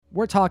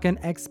We're talking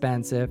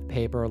expensive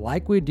paper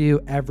like we do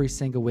every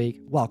single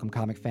week. Welcome,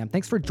 Comic Fam.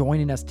 Thanks for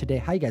joining us today.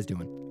 How you guys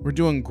doing? We're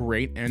doing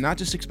great, and not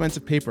just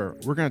expensive paper.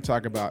 We're going to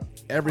talk about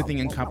everything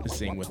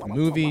encompassing with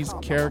movies,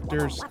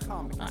 characters,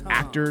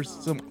 actors,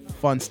 some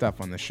fun stuff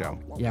on the show.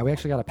 Yeah, we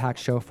actually got a packed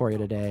show for you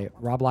today.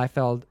 Rob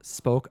Liefeld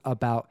spoke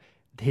about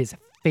his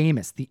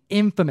famous, the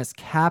infamous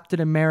Captain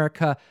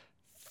America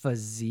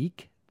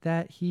physique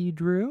that he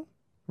drew,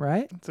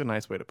 right? That's a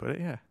nice way to put it,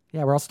 yeah.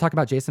 Yeah, we're also talking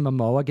about Jason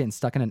Momoa getting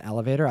stuck in an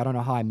elevator. I don't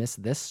know how I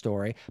missed this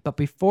story. But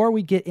before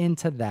we get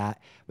into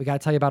that, we got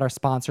to tell you about our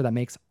sponsor that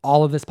makes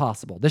all of this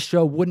possible. This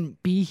show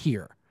wouldn't be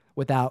here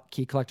without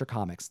Key Collector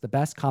Comics, the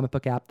best comic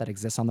book app that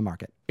exists on the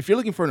market. If you're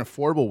looking for an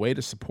affordable way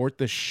to support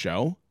this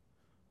show,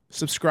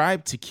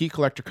 subscribe to Key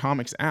Collector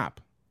Comics app.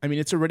 I mean,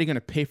 it's already going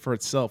to pay for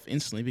itself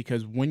instantly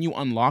because when you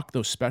unlock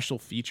those special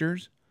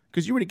features,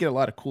 because you already get a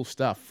lot of cool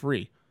stuff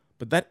free,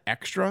 but that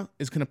extra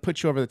is going to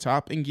put you over the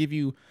top and give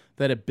you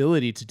that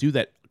ability to do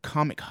that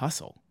comic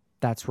hustle.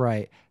 That's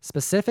right.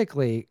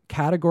 Specifically,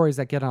 categories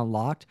that get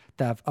unlocked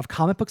of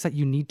comic books that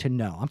you need to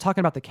know. I'm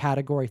talking about the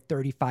category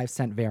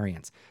 35-cent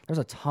variants. There's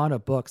a ton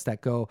of books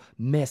that go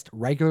missed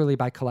regularly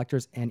by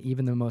collectors and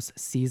even the most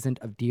seasoned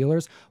of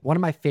dealers. One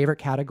of my favorite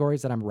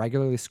categories that I'm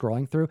regularly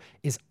scrolling through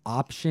is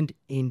optioned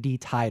indie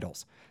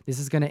titles. This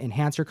is going to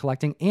enhance your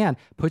collecting and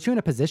put you in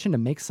a position to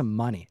make some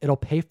money. It'll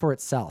pay for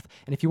itself.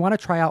 And if you want to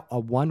try out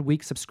a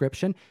 1-week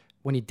subscription,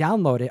 when you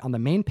download it on the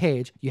main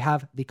page, you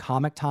have the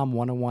Comic Tom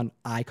 101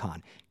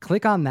 icon.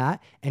 Click on that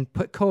and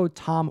put code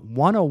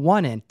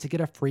TOM101 in to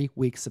get a free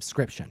week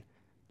subscription.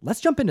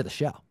 Let's jump into the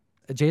show.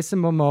 Jason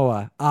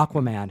Momoa,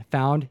 Aquaman,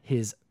 found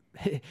his...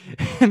 I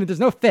mean, there's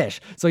no fish,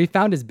 so he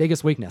found his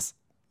biggest weakness.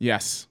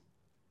 Yes,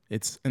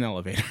 it's an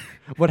elevator.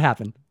 What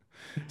happened?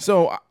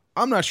 So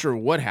I'm not sure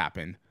what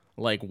happened,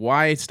 like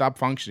why it stopped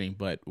functioning,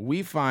 but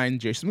we find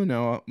Jason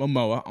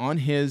Momoa on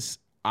his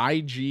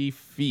IG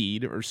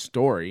feed or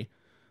story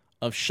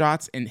of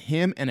shots in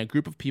him and a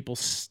group of people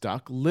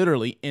stuck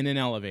literally in an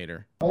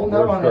elevator.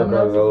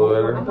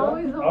 Elevator.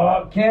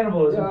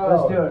 Cannibalism.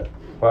 Let's do it.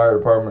 Fire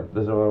department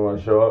doesn't really want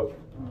to show up.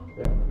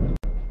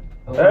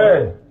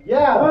 Hey,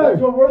 Yeah, that's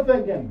what we're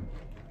thinking.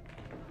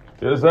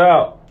 get us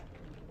out.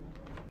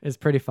 It's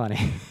pretty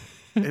funny.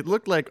 It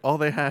looked like all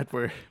they had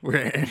were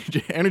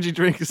energy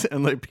drinks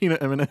and like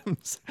peanut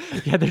M&Ms.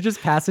 Yeah, they're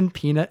just passing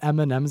peanut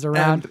M&Ms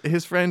around. And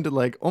his friend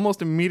like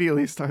almost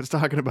immediately starts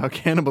talking about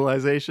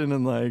cannibalization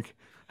and like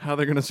how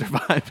they're going to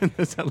survive in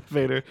this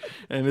elevator.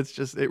 And it's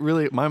just, it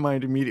really, my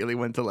mind immediately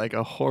went to like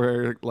a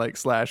horror like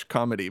 /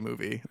 comedy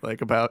movie,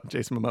 like about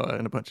Jason Momoa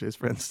and a bunch of his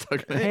friends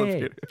stuck in an Hey,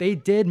 elevator. they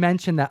did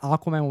mention that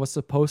Aquaman was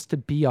supposed to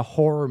be a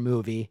horror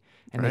movie,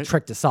 and they Right.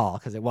 tricked us all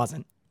because it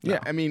wasn't. Yeah,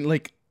 I mean,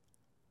 like,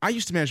 I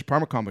used to manage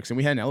apartment complex, and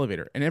we had an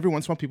elevator, and every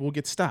once in a while people would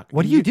get stuck.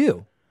 What do you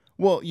do?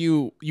 Well,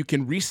 you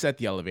can reset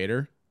the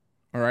elevator,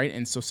 all right?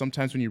 And so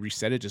sometimes when you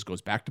reset it, it just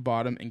goes back to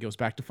bottom and goes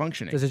back to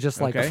functioning. Is it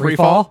just like Okay? a free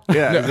fall?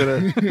 Yeah, is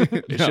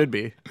it No. should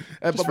be.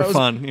 But Just it for was-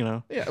 fun, you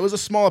know. Yeah, it was a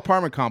small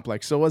apartment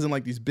complex, so it wasn't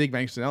like these big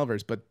banks and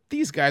elevators, but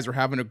these guys were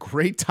having a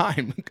great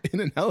time in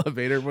an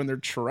elevator when they're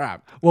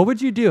trapped. What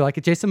would you do? Like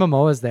if Jason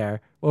Momoa's there,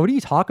 what would you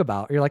talk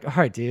about? You're like, all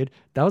right, dude,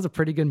 that was a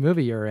pretty good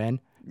movie you're in.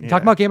 You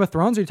talk Yeah. about Game of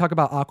Thrones, or you talk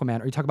about Aquaman,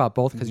 or you talk about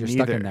both because you're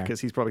stuck in there? because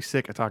he's probably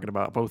sick of talking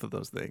about both of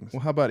those things.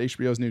 Well, how about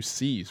HBO's new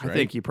Seas, right? I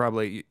think you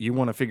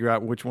want to figure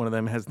out which one of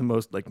them has the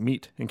most like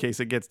meat in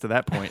case it gets to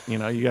that point. You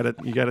know, you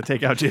gotta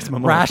take out Jason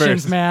Momoa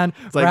Rations, first. man.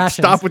 It's like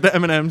Rations. stop with the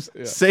M&Ms,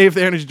 save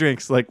the energy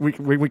drinks. Like we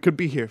could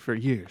be here for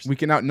years. we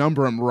can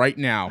outnumber them right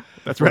now.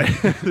 That's right.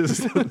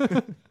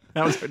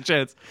 That was our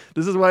chance.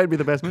 This is why it'd be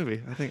the best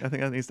movie. I think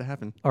that needs to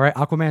happen. All right,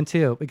 Aquaman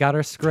 2. We got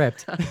our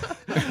script.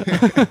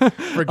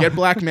 Forget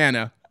Black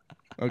Mana.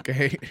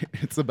 Okay,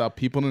 it's about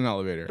people in an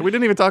elevator. We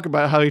didn't even talk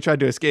about how he tried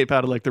to escape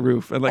out of like the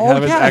roof and like Oh,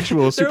 have his yeah.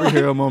 actual They're like-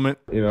 superhero moment.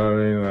 You know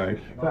what I mean? Like,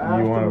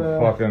 you want to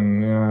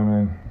fucking, you know what I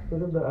mean?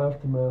 Look at the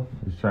aftermath.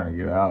 He's trying to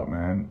get out,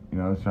 man. You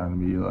know, he's trying to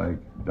be like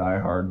die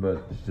hard,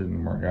 but this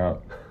didn't work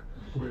out.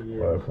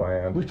 What a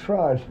plan. We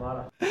tried.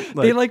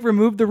 They like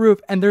removed the roof,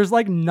 and there's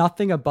like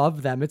nothing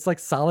above them. It's like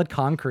solid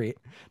concrete.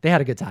 They had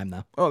a good time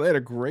though. Oh, they had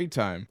a great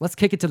time. Let's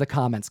kick it to the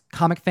comments.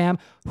 Comic fam,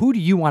 who do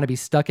you want to be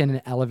stuck in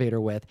an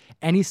elevator with?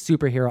 Any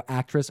superhero,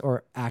 actress,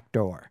 or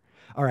actor?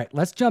 All right,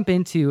 let's jump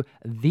into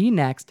the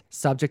next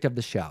subject of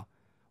the show.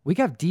 We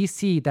got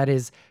DC that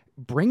is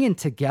bringing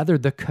together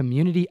the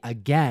community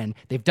again.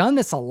 They've done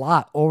this a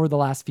lot over the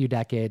last few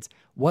decades.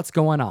 What's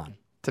going on?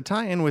 To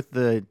tie in with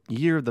the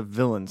Year of the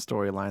Villain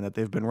storyline that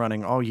they've been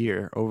running all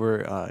year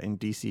over in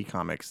DC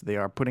Comics, they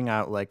are putting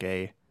out like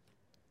a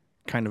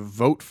kind of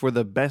vote for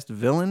the best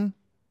villain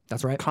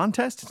That's right.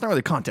 contest. It's not really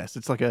a contest.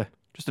 It's like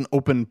just an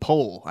open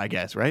poll, I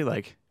guess, right?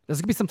 Like There's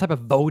going to be some type of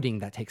voting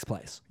that takes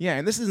place. Yeah,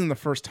 and this isn't the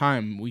first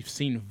time we've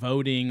seen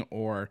voting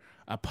or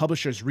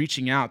publishers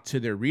reaching out to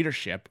their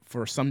readership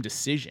for some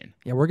decision.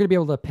 Yeah, we're going to be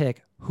able to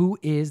pick who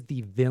is the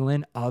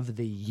villain of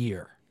the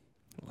year.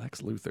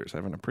 Lex Luthor's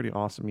having a pretty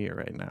awesome year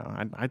right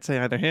now. I'd say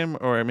either him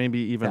or maybe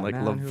even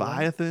Batman like Who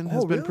Leviathan Laughs?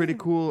 has Oh, been really? pretty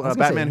cool. I was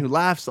gonna Batman say- Who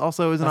Laughs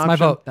also is an That's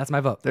option. my vote. That's my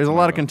vote. There's a my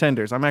lot of vote.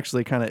 contenders. I'm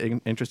actually kind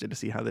of interested to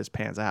see how this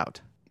pans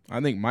out. I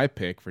think my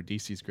pick for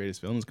DC's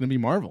greatest villain is going to be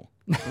Marvel.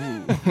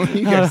 What do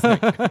you guys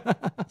think? I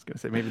was going to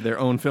say maybe their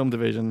own film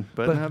division,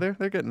 but no,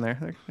 they're getting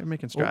there. They're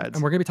making strides.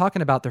 And we're going to be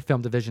talking about their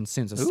film division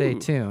soon, so stay Ooh.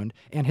 tuned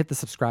and hit the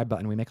subscribe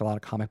button. We make a lot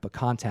of comic book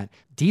content.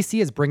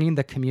 DC is bringing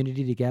the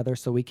community together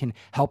so we can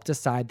help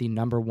decide the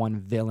 #1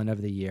 villain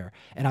of the year.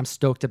 And I'm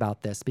stoked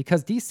about this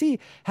because DC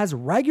has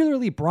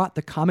regularly brought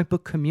the comic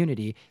book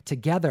community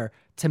together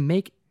to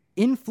make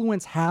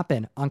influence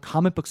happen on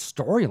comic book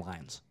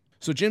storylines.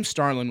 So Jim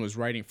Starlin was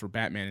writing for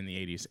Batman in the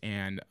 80s,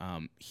 and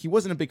he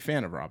wasn't a big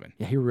fan of Robin.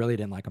 Yeah, he really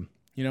didn't like him.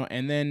 You know,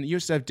 and then you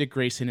used to have Dick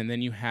Grayson, and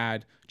then you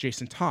had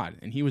Jason Todd,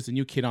 and he was the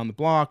new kid on the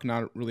block,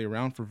 not really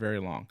around for very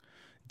long.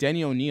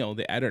 Denny O'Neil,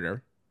 the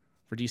editor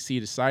for DC,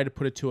 decided to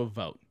put it to a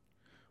vote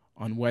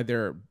on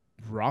whether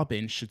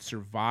Robin should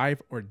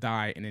survive or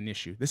die in an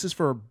issue. This is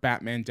for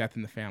Batman Death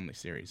in the Family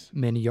series.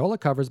 Mignogna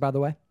covers, by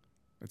the way.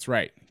 That's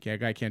right. Okay, a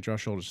guy can't draw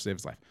shoulders to save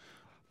his life.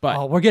 But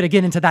Oh, we're going to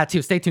get into that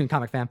too. Stay tuned,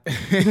 comic fam.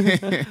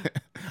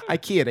 I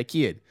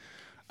kid.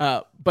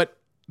 But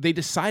they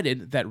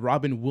decided that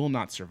Robin will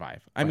not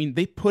survive. I mean,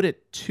 they put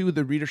it to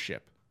the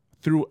readership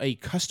through a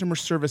customer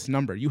service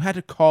number. You had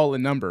to call a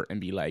number and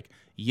be like,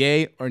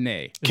 yay or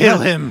nay. Kill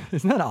him.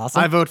 Isn't that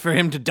awesome? I vote for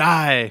him to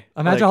die.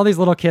 Imagine all these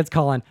little kids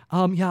calling,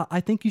 yeah, I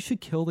think you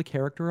should kill the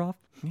character off.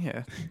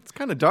 Yeah, it's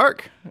kind of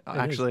dark.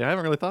 Actually, I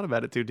haven't really thought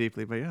about it too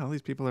deeply, but yeah, all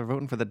these people are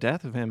voting for the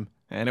death of him,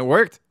 and it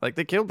worked. Like,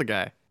 they killed the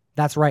guy.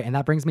 That's right. And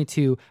that brings me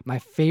to my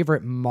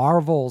favorite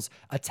Marvel's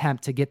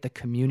attempt to get the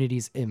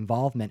community's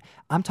involvement.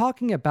 I'm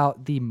talking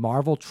about the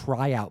Marvel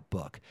tryout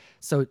book.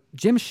 So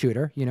Jim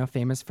Shooter,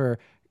 famous for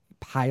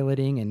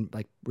piloting and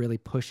like really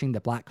pushing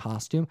the black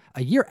costume.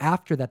 A year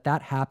after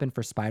that happened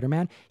for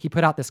Spider-Man, he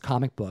put out this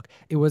comic book.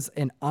 It was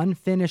an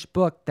unfinished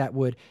book that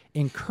would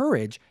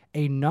encourage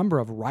a number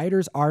of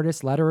writers,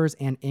 artists, letterers,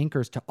 and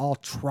inkers to all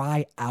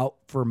try out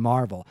for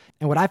Marvel.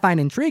 And what I find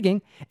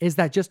intriguing is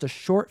that just a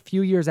short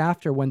few years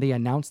after when they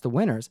announced the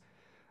winners,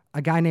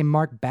 a guy named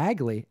Mark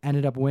Bagley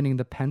ended up winning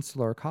the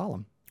penciler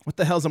column. What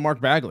the hell's a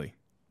Mark Bagley?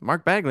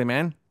 Mark Bagley,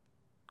 man.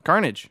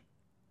 Carnage.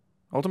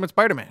 Ultimate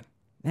Spider-Man.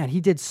 Man,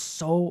 he did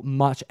so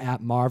much at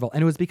Marvel,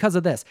 and it was because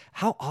of this.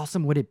 How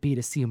awesome would it be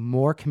to see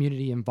more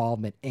community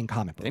involvement in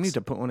comic books? They need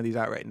to put one of these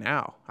out right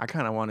now. I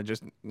kind of want to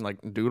just like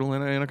doodle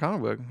in a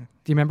comic book. Do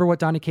you remember what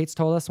Donny Cates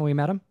told us when we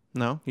met him?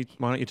 No?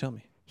 Why don't you tell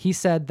me? He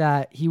said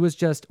that he was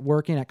just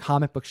working at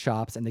comic book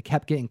shops and they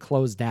kept getting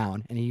closed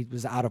down and he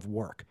was out of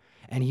work.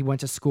 And he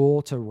went to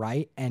school to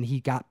write and he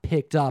got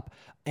picked up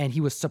and he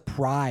was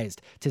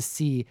surprised to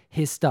see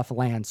his stuff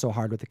land so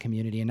hard with the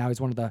community. And now he's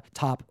one of the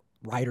top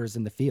writers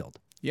in the field.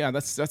 Yeah,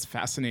 that's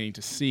fascinating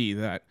to see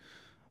that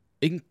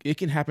it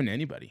can happen to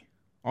anybody.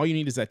 All you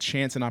need is that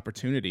chance and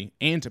opportunity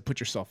and to put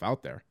yourself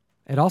out there.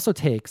 It also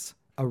takes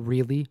a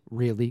really,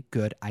 really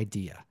good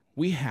idea.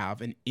 We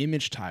have an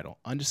Image title,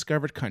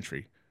 Undiscovered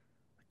Country,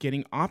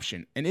 getting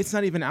option, and it's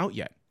not even out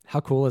yet. How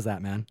cool is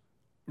that, man?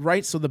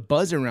 Right, so the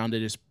buzz around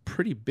it is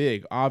pretty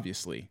big,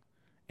 obviously.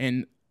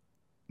 And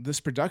this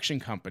production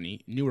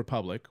company, New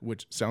Republic,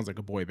 which sounds like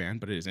a boy band,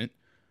 but it isn't,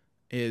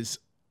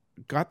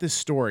 got this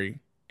story.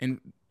 And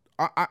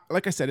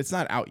like I said, it's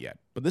not out yet,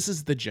 but this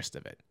is the gist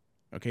of it.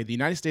 Okay, the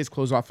United States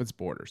closed off its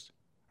borders.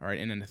 All right,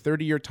 and in a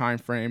 30-year time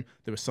frame,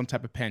 there was some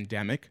type of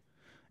pandemic.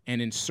 And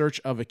in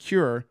search of a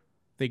cure,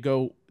 they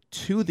go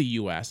to the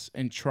U.S.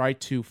 and try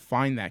to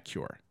find that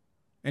cure.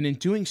 And in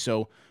doing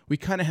so, we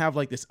kind of have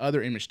like this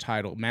other Image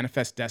title,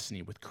 Manifest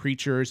Destiny, with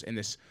creatures and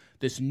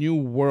this new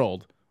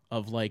world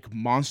of like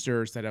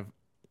monsters that have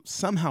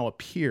somehow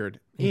appeared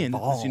in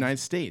the United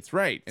States.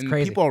 Right. And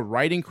crazy. People are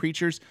writing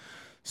creatures.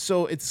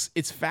 So it's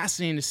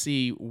fascinating to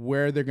see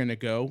where they're going to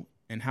go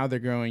and how they're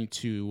going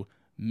to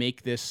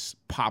make this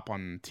pop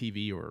on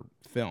TV or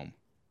film.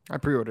 I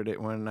pre-ordered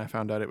it when I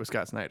found out it was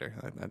Scott Snyder.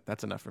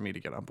 That's enough for me to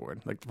get on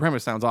board. Like, the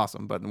premise sounds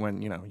awesome, but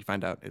when you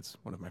find out it's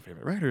one of my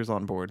favorite writers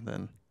on board,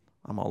 then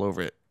I'm all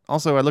over it.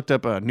 Also, I looked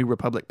up New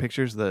Republic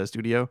Pictures, the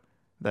studio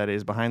that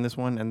is behind this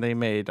one, and they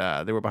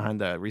were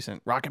behind the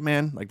recent Rocket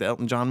Man, like the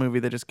Elton John movie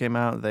that just came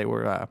out.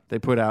 They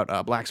put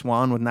out Black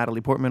Swan with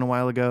Natalie Portman a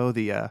while ago,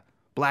 the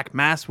Black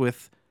Mass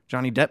with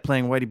Johnny Depp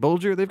playing Whitey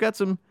Bulger. They got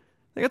some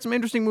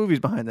interesting movies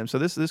behind them, so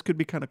this could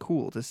be kind of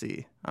cool to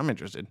see. I'm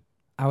interested.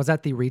 I was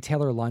at the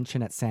retailer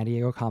luncheon at San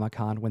Diego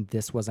Comic-Con when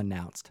this was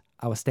announced.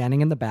 I was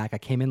standing in the back. I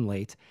came in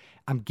late.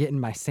 I'm getting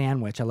my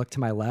sandwich. I look to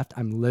my left.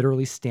 I'm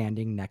literally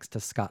standing next to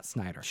Scott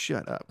Snyder.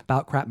 Shut up.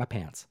 About crap my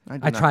pants. I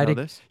did not know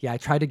this. Yeah, I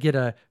tried to get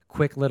a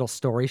quick little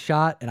story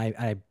shot, and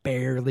I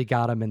barely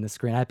got him in the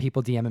screen. I had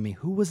people DMing me,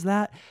 who was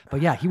that?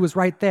 But yeah, he was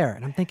right there.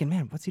 And I'm thinking,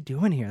 man, what's he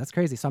doing here? That's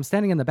crazy. So I'm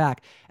standing in the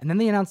back, and then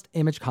they announced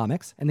Image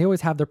Comics, and they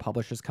always have their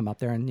publishers come up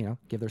there and,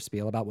 give their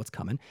spiel about what's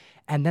coming.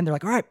 And then they're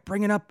like, all right,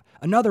 bringing up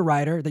another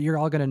writer that you're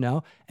all going to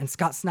know. And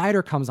Scott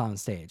Snyder comes on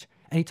stage,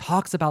 and he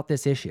talks about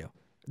this issue,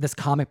 this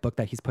comic book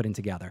that he's putting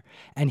together.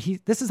 And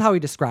this is how he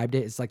described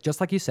it. It's like, just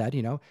like you said,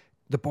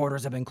 The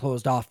borders have been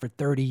closed off for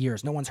 30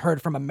 years. No one's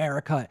heard from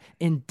America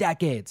in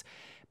decades.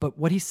 But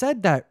what he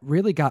said that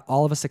really got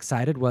all of us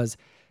excited was,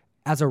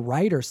 as a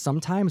writer,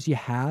 sometimes you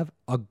have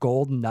a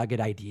gold nugget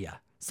idea,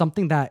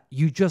 something that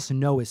you just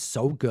know is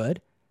so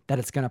good that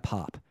it's going to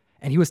pop.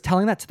 And he was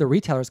telling that to the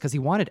retailers because he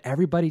wanted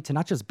everybody to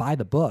not just buy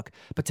the book,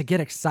 but to get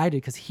excited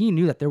because he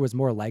knew that there was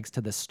more legs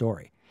to this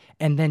story.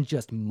 And then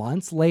just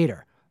months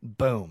later,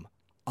 boom,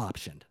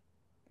 optioned.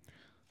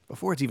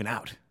 Before it's even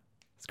out.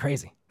 It's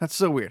crazy. That's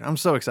so weird. I'm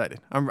so excited.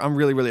 I'm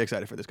really, really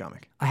excited for this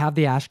comic. I have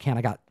the ash can.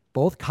 I got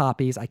both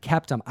copies. I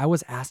kept them. I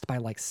was asked by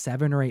like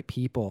 7 or 8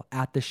 people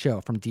at the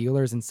show, from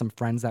dealers and some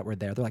friends that were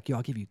there. They're like, yo,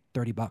 I'll give you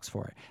 $30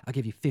 for it. I'll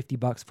give you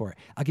 $50 for it.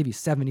 I'll give you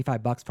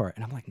 $75 for it.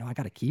 And I'm like, no, I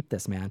got to keep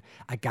this, man.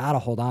 I got to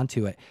hold on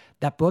to it.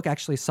 That book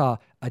actually saw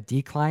a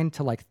decline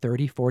to like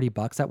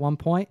 $30-$40 at one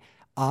point.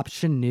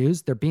 Option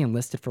News, they're being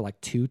listed for like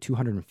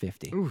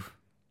 $250. Oof.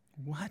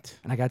 What?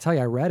 And I got to tell you,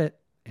 I read it.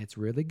 It's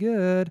really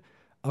good.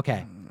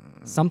 Okay.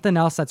 Something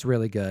else that's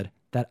really good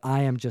that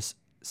I am just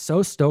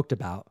so stoked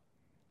about.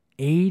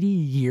 80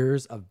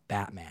 years of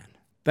Batman.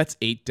 That's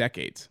 8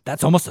 decades.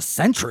 That's almost a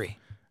century.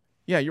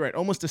 Yeah, you're right.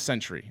 Almost a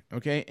century.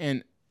 Okay.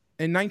 And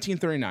in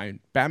 1939,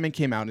 Batman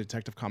came out in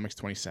Detective Comics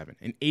 27.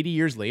 And 80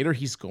 years later,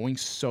 he's going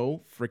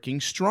so freaking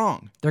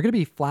strong. They're going to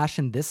be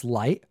flashing this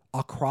light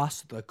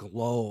across the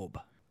globe.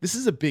 This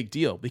is a big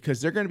deal because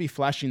they're going to be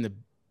flashing the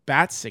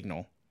bat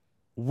signal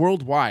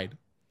worldwide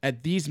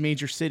at these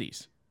major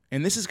cities.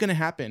 And this is going to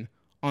happen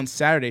on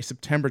Saturday,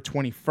 September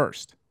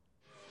 21st.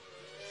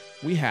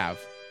 We have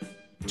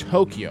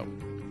Tokyo,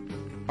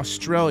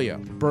 Australia,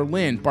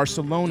 Berlin,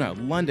 Barcelona,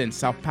 London,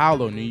 Sao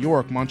Paulo, New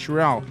York,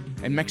 Montreal,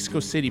 and Mexico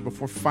City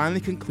before finally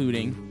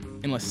concluding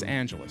in Los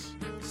Angeles.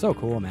 So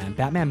cool, man.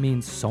 Batman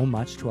means so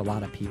much to a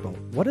lot of people.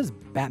 What does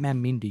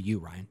Batman mean to you,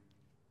 Ryan?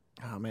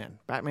 Oh man,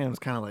 Batman was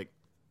kind of like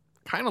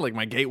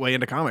my gateway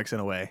into comics in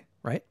a way.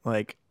 Right?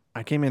 Like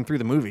I came in through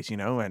the movies,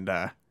 and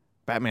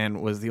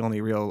Batman was the only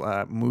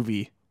real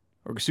movie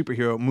or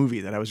superhero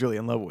movie that I was really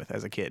in love with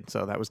as a kid.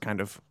 So that was kind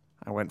of,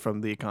 I went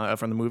from the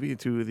movie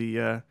to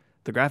the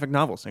graphic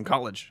novels in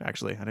college.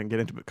 Actually, I didn't get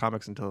into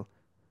comics until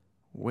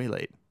way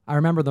late. I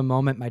remember the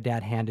moment my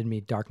dad handed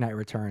me Dark Knight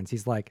Returns.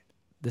 He's like,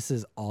 "This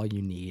is all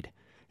you need."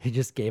 He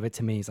just gave it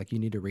to me. He's like, "You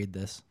need to read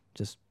this."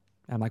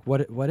 I'm like,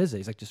 "What is it?"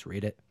 He's like, "Just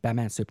read it."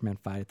 Batman and Superman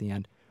fight at the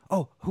end.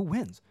 Oh, who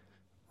wins?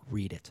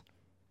 Read it.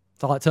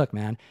 That's all it took,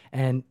 man.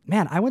 And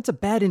man, I went to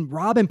bed in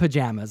Robin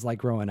pajamas like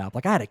growing up.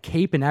 Like I had a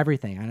cape and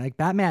everything. And like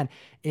Batman,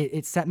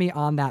 it set me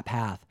on that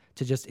path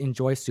to just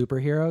enjoy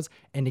superheroes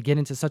and to get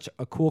into such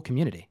a cool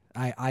community.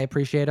 I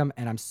appreciate them,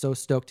 and I'm so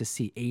stoked to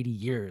see 80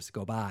 years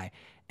go by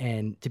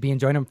and to be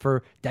enjoying them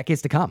for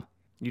decades to come.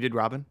 You did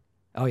Robin?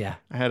 Oh yeah.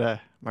 I had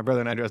my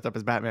brother and I dressed up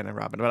as Batman and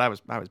Robin, but I was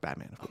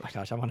Batman. Of Oh course.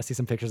 my gosh, I want to see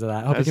some pictures of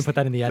that. I hope you can put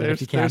that in the edit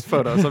if you can. There's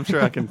photos. I'm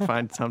sure I can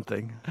find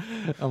something.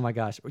 Oh my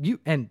gosh.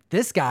 And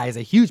this guy is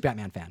a huge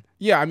Batman fan.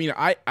 Yeah, I mean,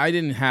 I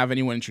didn't have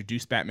anyone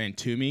introduce Batman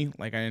to me.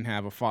 Like, I didn't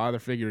have a father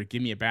figure to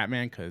give me a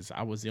Batman because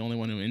I was the only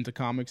one who into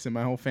comics in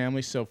my whole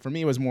family. So for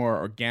me, it was more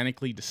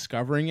organically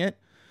discovering it.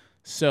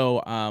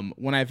 So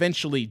when I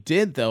eventually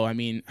did, though, I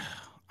mean,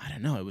 I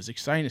don't know. It was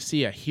exciting to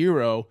see a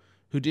hero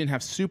who didn't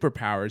have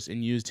superpowers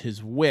and used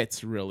his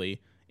wits,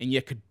 really, and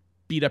yet could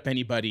beat up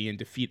anybody and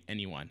defeat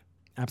anyone.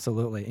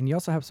 Absolutely. And you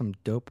also have some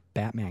dope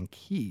Batman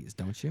keys,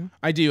 don't you?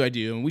 I do.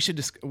 And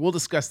we'll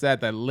discuss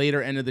that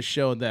later end of the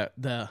show, that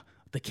the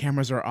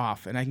cameras are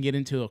off and I can get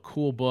into a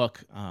cool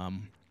book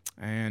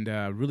and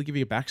really give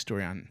you a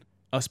backstory on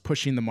us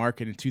pushing the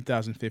market in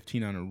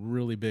 2015 on a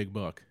really big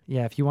book.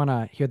 Yeah, if you want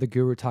to hear the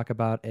guru talk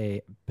about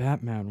a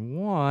Batman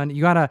 1,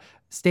 you got to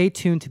stay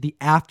tuned to the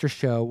after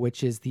show,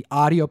 which is the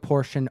audio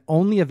portion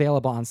only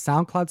available on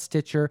SoundCloud,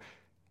 Stitcher,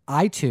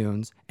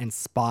 iTunes, and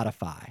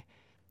Spotify.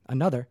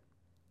 Another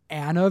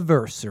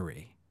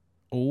anniversary.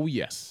 Oh,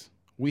 yes.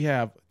 We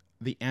have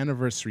the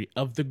anniversary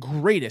of the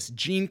greatest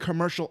jean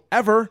commercial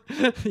ever.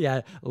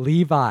 Yeah,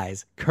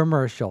 Levi's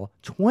commercial.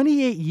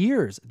 28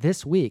 years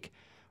this week.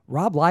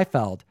 Rob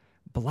Liefeld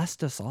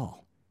blessed us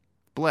all.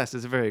 Blessed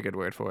is a very good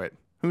word for it.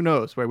 Who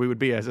knows where we would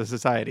be as a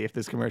society if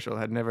this commercial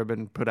had never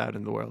been put out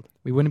in the world.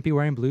 We wouldn't be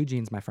wearing blue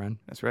jeans, my friend.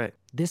 That's right.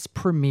 This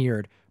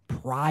premiered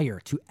prior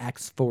to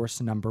X-Force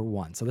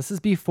 #1. So this is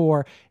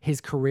before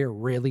his career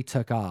really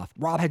took off.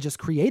 Rob had just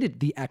created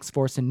the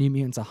X-Force in New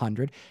Mutants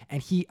 100,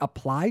 and he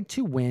applied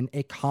to win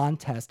a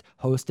contest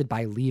hosted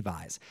by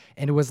Levi's.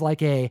 And it was like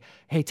hey,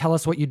 tell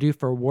us what you do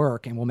for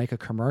work and we'll make a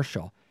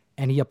commercial.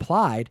 And he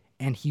applied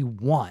and he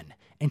won.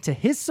 And to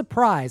his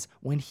surprise,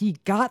 when he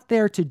got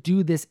there to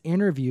do this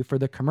interview for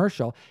the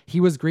commercial, he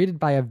was greeted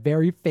by a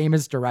very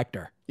famous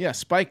director. Yeah,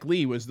 Spike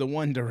Lee was the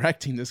one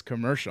directing this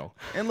commercial.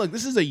 And look,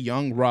 this is a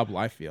young Rob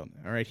Liefeld,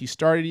 all right? He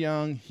started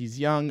young. He's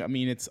young. I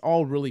mean, it's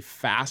all really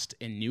fast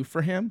and new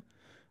for him.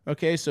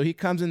 Okay, so he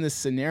comes in this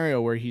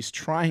scenario where he's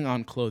trying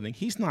on clothing.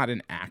 He's not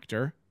an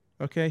actor,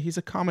 Okay, he's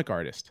a comic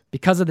artist.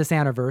 Because of this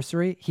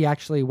anniversary, he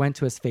actually went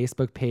to his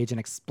Facebook page and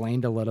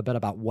explained a little bit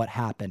about what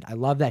happened. I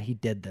love that he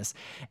did this.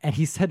 And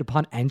he said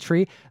upon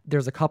entry,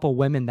 there's a couple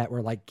women that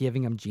were like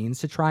giving him jeans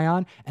to try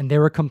on, and they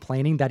were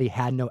complaining that he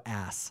had no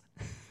ass.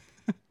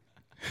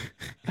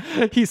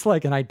 He's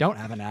like, and I don't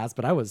have an ass,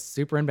 but I was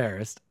super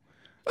embarrassed.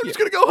 I'm just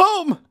going to go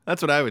home.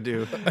 That's what I would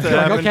do. Like,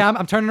 okay,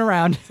 I'm turning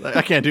around.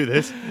 I can't do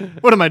this.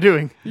 What am I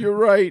doing? You're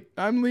right.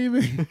 I'm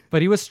leaving.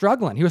 But he was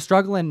struggling. He was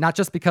struggling not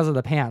just because of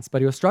the pants, but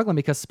he was struggling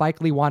because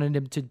Spike Lee wanted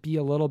him to be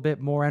a little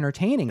bit more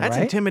entertaining, That's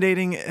right?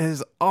 intimidating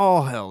as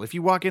all hell. If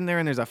you walk in there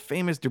and there's a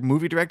famous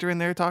movie director in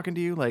there talking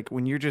to you, like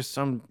when you're just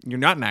you're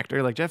not an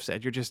actor, like Jeff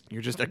said, you're just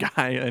a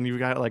guy, and you've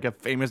got like a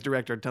famous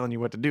director telling you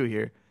what to do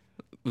here.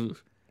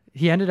 Oof.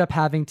 He ended up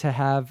having to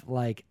have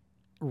like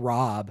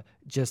Rob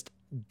just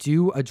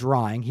do a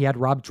drawing. He had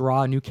Rob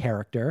draw a new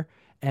character,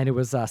 and it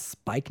was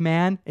Spike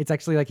Man. It's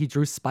actually like he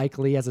drew Spike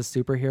Lee as a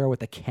superhero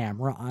with a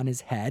camera on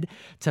his head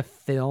to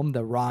film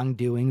the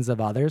wrongdoings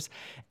of others.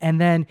 And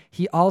then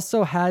he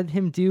also had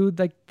him do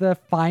like the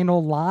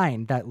final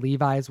line that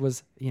Levi's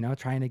was,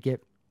 trying to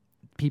get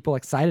people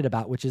excited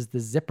about, which is the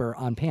zipper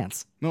on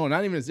pants. No,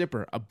 not even a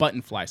zipper, a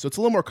button fly. So it's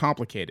a little more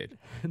complicated.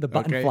 The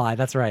button fly,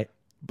 that's right.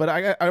 But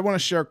I want to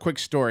share a quick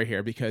story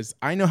here because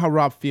I know how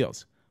Rob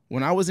feels.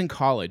 When I was in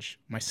college,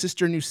 my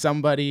sister knew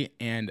somebody,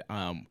 and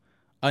a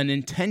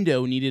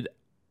Nintendo needed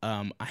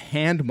a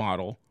hand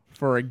model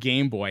for a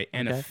Game Boy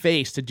and a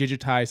face to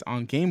digitize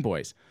on Game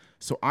Boys.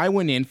 So I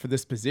went in for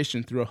this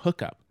position through a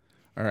hookup.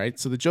 All right.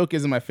 So the joke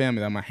is in my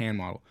family that I'm a hand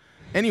model.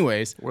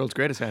 Anyways. World's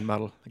greatest hand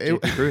model. Like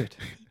J.P. Pruitt.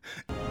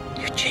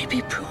 You're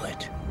J.P.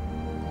 Pruitt.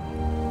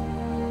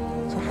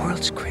 The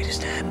world's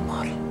greatest hand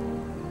model.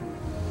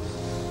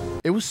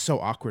 It was so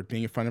awkward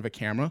being in front of a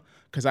camera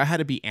because I had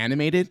to be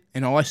animated,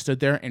 and all I stood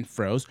there and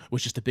froze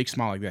was just a big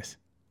smile like this.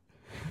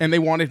 And they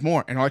wanted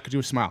more, and all I could do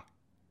was smile.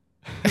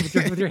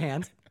 with your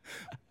hands?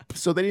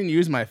 So they didn't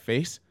use my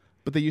face,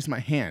 but they used my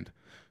hand.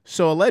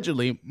 So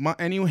allegedly,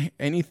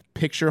 any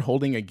picture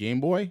holding a Game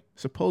Boy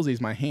supposedly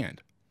is my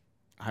hand.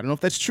 I don't know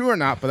if that's true or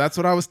not, but that's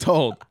what I was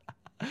told.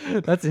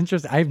 That's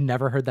interesting. I've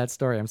never heard that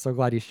story. I'm so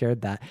glad you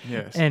shared that.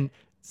 Yes. And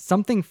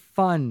something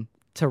fun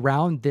to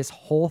round this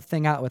whole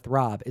thing out with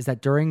Rob is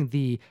that during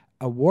the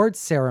awards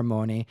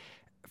ceremony,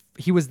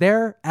 he was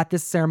there at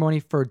this ceremony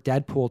for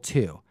Deadpool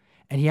 2.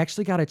 And he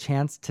actually got a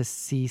chance to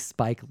see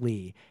Spike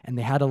Lee, and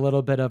they had a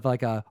little bit of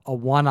like a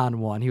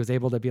one-on-one. He was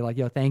able to be like,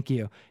 "Yo, thank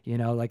you,"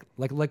 like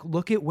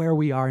look at where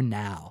we are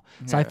now.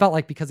 So I felt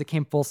like because it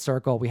came full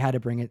circle, we had to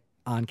bring it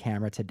on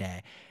camera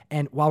today.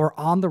 And while we're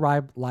on the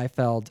Rob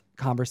Liefeld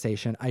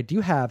conversation, I do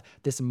have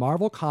this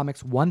Marvel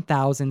Comics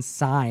 1000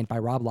 signed by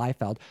Rob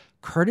Liefeld,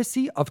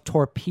 courtesy of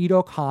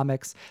Torpedo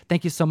Comics.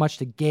 Thank you so much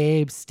to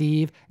Gabe,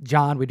 Steve,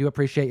 John. We do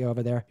appreciate you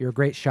over there. You're a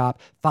great shop.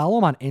 Follow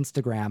them on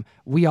Instagram.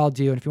 We all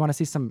do. And if you want to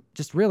see some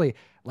just really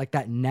like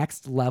that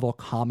next level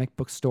comic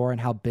book store and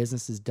how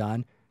business is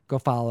done, go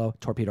follow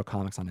Torpedo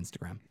Comics on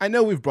Instagram. I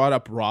know we've brought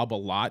up Rob a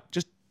lot,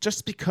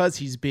 just because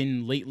he's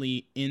been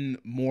lately in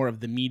more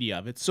of the media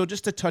of it. So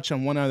just to touch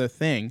on one other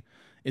thing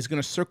is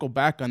going to circle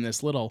back on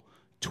this little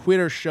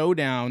Twitter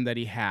showdown that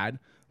he had,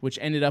 which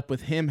ended up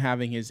with him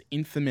having his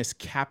infamous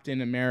Captain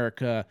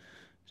America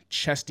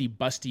chesty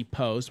busty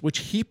pose, which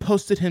he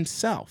posted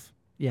himself.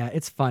 Yeah,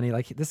 it's funny.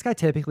 Like, this guy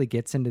typically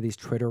gets into these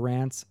Twitter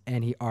rants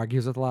and he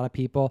argues with a lot of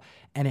people,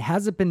 and it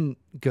hasn't been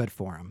good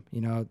for him.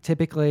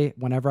 Typically,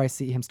 whenever I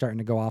see him starting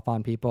to go off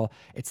on people,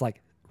 it's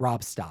like,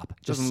 Rob, stop.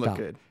 Just Doesn't stop. look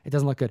good. It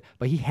doesn't look good.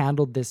 But he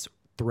handled this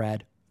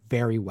thread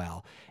very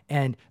well.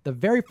 And the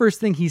very first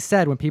thing he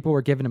said when people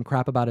were giving him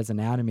crap about his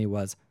anatomy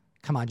was,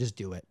 come on, just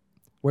do it.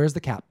 Where's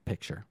the Cap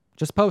picture?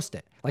 Just post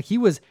it. Like, he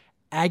was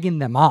egging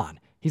them on.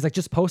 He's like,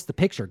 just post the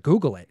picture.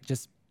 Google it.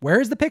 Just,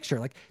 where's the picture?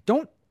 Like,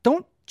 don't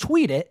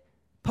tweet it.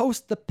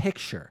 Post the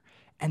picture.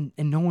 And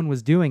no one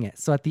was doing it.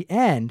 So at the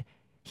end,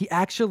 he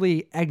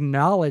actually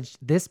acknowledged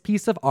this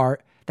piece of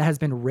art that has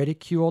been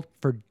ridiculed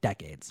for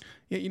decades.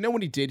 Yeah, you know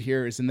what he did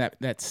here is in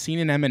that scene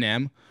in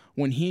Eminem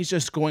when he's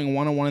just going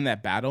one-on-one in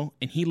that battle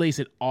and he lays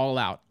it all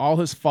out, all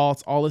his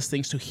faults, all his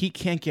things, so he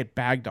can't get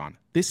bagged on.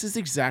 This is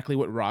exactly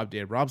what Rob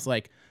did. Rob's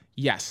like,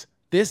 yes,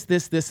 this,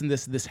 and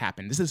this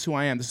happened. This is who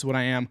I am. This is what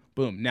I am.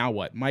 Boom. Now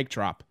what? Mic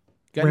drop.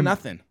 Got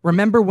nothing.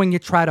 Remember when you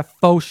try to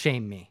faux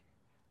shame me?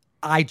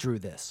 I drew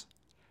this.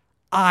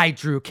 I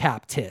drew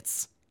Cap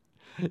tits.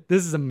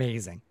 This is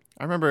amazing.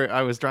 I remember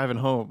I was driving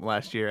home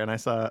last year and I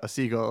saw a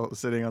seagull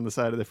sitting on the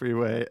side of the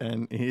freeway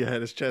and he had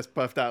his chest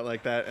puffed out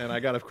like that, and I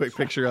got a quick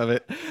picture of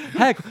it.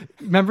 Heck,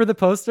 remember the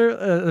poster,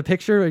 the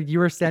picture? You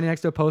were standing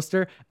next to a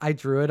poster. I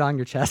drew it on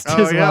your chest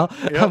as well.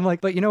 Yep. I'm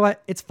like, but you know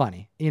what? It's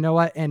funny. You know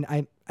what? And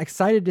I'm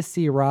excited to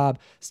see Rob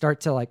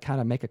start to like kind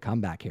of make a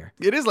comeback here.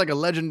 It is like a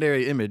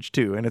legendary image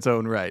too in its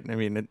own right. I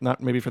mean,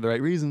 not maybe for the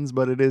right reasons,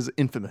 but it is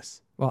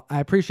infamous. Well, I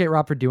appreciate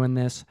Rob for doing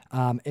this.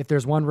 If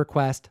there's one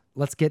request,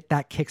 let's get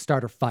that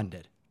Kickstarter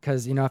funded.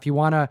 Because, if you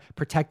want to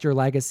protect your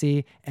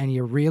legacy and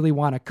you really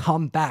want to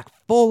come back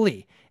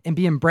fully and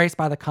be embraced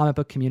by the comic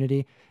book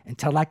community,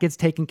 until that gets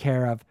taken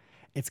care of,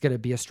 it's going to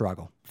be a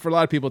struggle. For a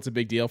lot of people, it's a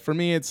big deal. For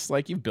me, it's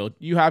like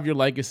you have your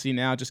legacy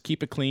now. Just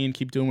keep it clean,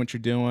 keep doing what you're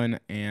doing,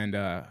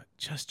 and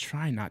just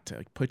try not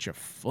to put your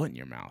foot in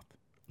your mouth.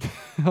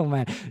 Oh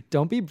man,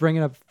 don't be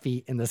bringing up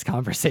feet in this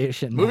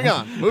conversation. Moving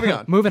man. on, moving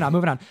on.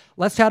 moving on.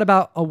 Let's chat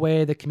about a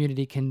way the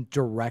community can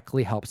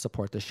directly help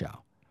support the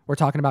show. We're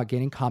talking about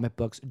getting comic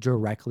books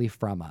directly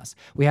from us.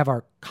 We have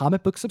our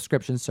comic book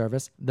subscription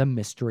service, the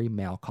Mystery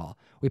Mail Call.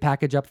 We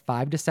package up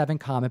 5 to 7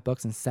 comic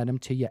books and send them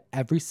to you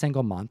every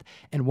single month.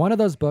 And one of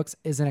those books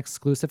is an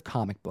exclusive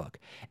comic book.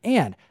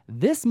 And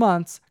this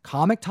month's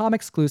Comic Tom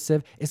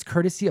exclusive is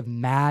courtesy of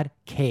Mad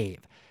Cave.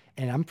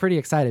 And I'm pretty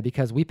excited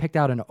because we picked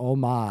out an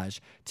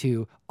homage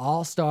to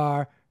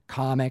All-Star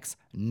Comics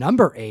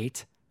number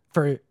 8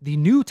 for the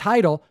new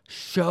title,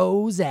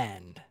 Show's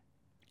End.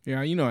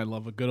 Yeah, you know I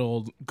love a good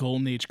old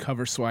Golden Age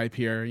cover swipe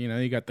here. You know,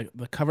 you got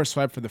the cover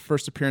swipe for the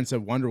first appearance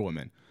of Wonder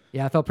Woman.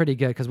 Yeah, I felt pretty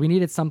good because we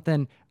needed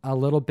something a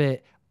little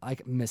bit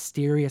like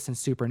mysterious and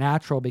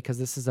supernatural because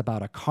this is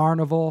about a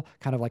carnival,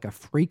 kind of like a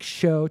freak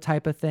show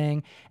type of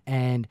thing.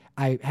 And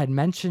I had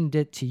mentioned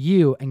it to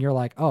you and you're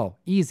like, oh,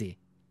 easy,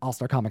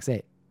 All-Star Comics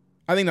 8.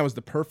 I think that was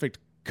the perfect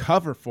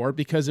cover for it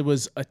because it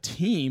was a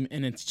team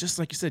and it's just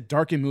like you said,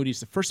 dark and moody. It's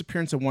the first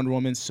appearance of Wonder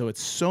Woman, so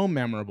it's so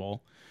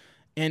memorable.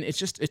 And it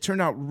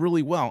turned out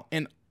really well.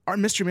 And our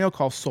Mystery Mail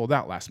Call sold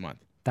out last month.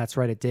 That's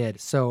right, it did.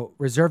 So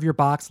reserve your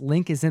box.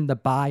 Link is in the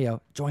bio.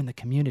 Join the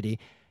community.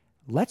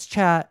 Let's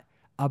chat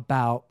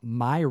about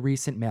my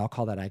recent mail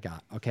call that I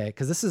got, okay?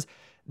 Because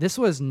this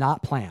was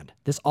not planned.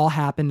 This all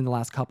happened in the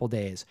last couple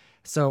days.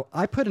 So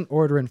I put an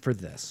order in for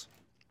this.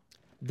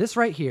 This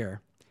right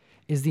here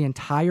is the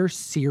entire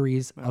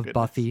series of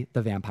Buffy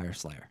the Vampire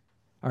Slayer.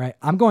 All right,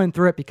 I'm going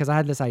through it because I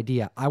had this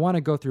idea. I want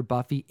to go through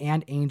Buffy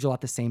and Angel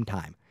at the same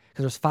time.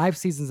 Because there's 5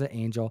 seasons of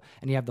Angel,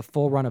 and you have the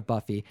full run of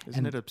Buffy.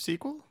 Isn't it a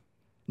sequel?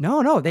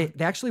 No. They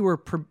actually were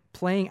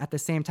playing at the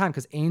same time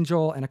because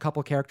Angel and a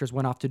couple characters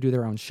went off to do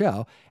their own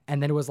show.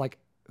 And then it was like,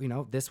 you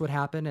know, this would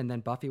happen, and then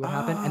Buffy would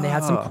happen. And they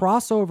had some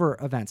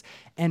crossover events.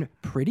 And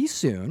pretty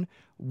soon,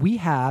 we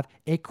have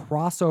a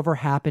crossover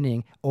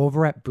happening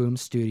over at Boom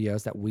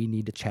Studios that we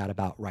need to chat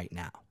about right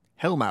now.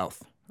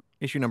 Hellmouth,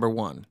 issue number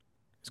 1,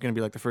 is going to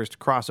be like the first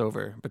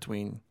crossover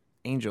between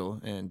Angel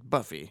and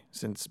Buffy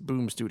since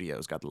Boom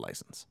Studios got the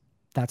license.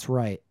 That's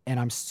right. And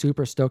I'm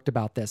super stoked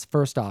about this.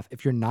 First off,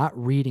 if you're not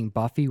reading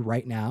Buffy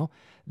right now,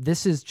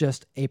 this is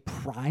just a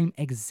prime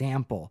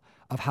example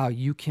of how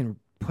you can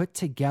put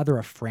together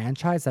a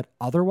franchise that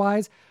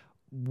otherwise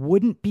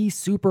wouldn't be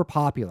super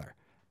popular.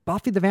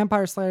 Buffy the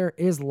Vampire Slayer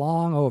is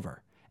long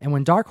over. And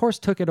when Dark Horse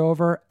took it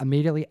over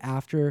immediately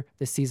after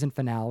the season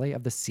finale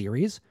of the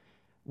series,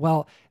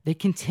 well, they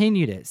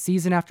continued it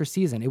season after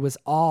season. It was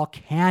all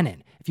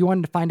canon. If you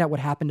wanted to find out what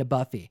happened to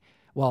Buffy,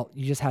 well,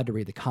 you just had to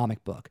read the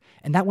comic book.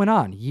 And that went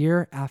on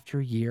year after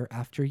year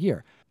after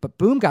year. But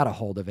Boom got a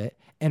hold of it.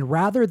 And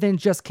rather than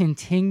just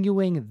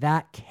continuing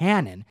that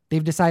canon,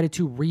 they've decided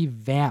to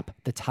revamp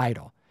the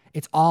title.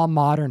 It's all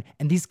modern.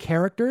 And these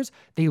characters,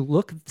 they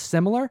look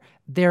similar.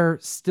 They're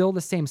still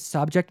the same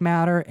subject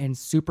matter and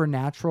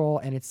supernatural,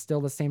 and it's still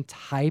the same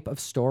type of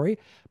story.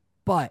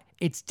 But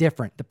it's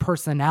different. The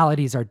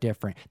personalities are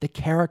different. The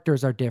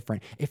characters are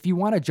different. If you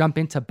want to jump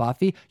into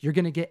Buffy, you're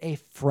going to get a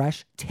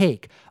fresh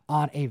take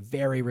on a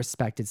very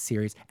respected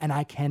series. And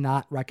I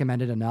cannot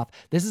recommend it enough.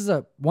 This is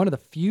one of the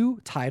few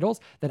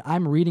titles that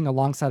I'm reading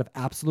alongside of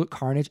Absolute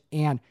Carnage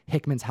and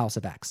Hickman's House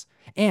of X.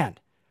 And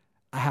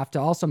I have to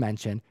also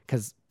mention,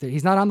 because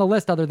he's not on the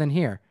list other than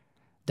here,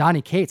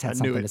 Donny Cates had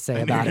something to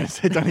say about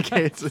it. Donny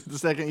Cates, the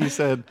second you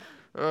said...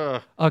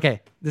 Okay,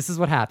 this is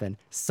what happened.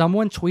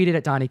 Someone tweeted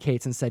at Donny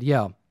Cates and said,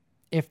 yo,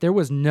 if there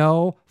was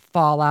no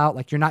fallout,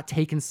 like you're not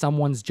taking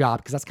someone's job,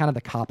 because that's kind of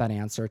the cop-out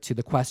answer to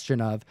the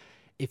question of,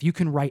 if you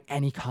can write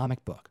any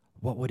comic book,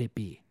 what would it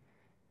be?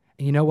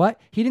 And you know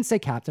what? He didn't say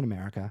Captain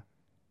America.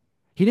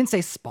 He didn't say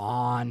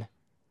Spawn.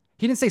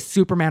 He didn't say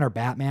Superman or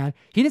Batman.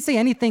 He didn't say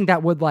anything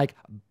that would like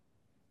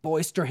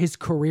bolster his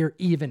career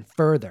even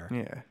further.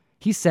 Yeah.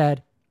 He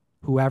said,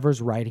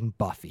 whoever's writing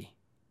Buffy.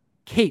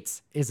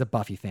 Cates is a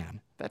Buffy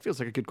fan. That feels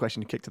like a good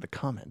question to kick to the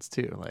comments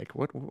too. Like,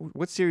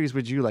 what series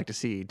would you like to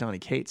see Donny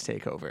Cates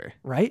take over?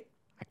 Right?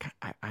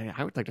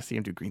 I would like to see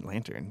him do Green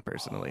Lantern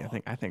personally.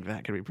 I think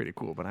that could be pretty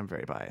cool, but I'm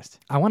very biased.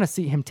 I want to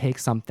see him take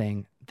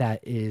something that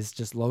is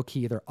just low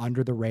key, either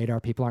under the radar,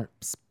 people aren't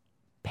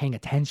paying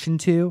attention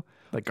to.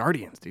 Like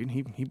Guardians, dude.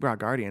 He brought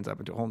Guardians up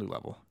into a whole new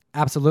level.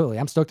 Absolutely.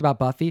 I'm stoked about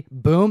Buffy.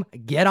 Boom,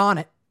 get on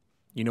it.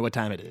 You know what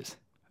time it is.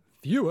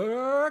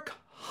 Viewer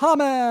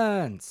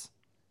comments.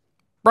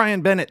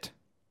 Brian Bennett.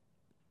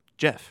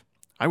 Jeff,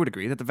 I would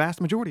agree that the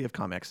vast majority of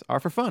comics are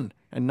for fun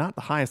and not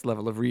the highest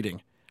level of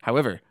reading.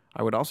 However,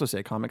 I would also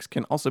say comics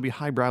can also be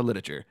highbrow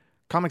literature.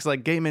 Comics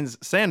like Gaiman's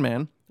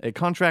Sandman, A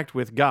Contract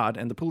with God,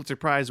 and the Pulitzer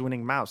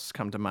Prize-winning Mouse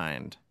come to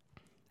mind.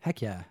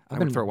 Heck yeah. I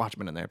would throw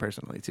Watchmen in there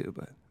personally too,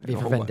 but V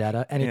for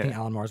Vendetta, anything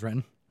Alan Moore's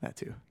written. That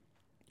too.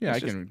 Yeah,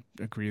 I can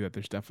agree that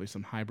there's definitely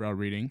some highbrow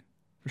reading,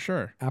 for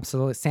sure.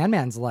 Absolutely.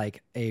 Sandman's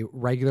like a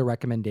regular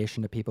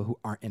recommendation to people who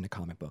aren't into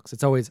comic books.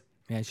 It's always,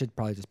 you should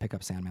probably just pick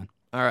up Sandman.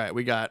 All right,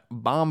 we got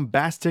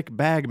Bombastic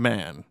Bag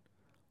Man.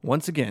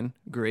 Once again,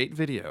 great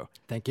video.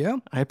 Thank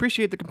you. I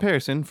appreciate the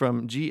comparison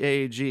from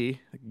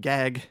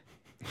GAG,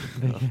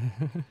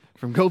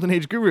 from Golden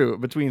Age Guru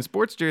between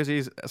sports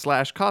jerseys /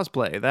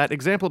 cosplay. That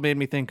example made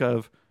me think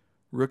of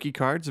rookie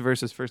cards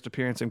versus first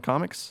appearance in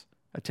comics,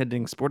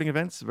 attending sporting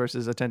events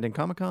versus attending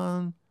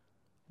Comic-Con,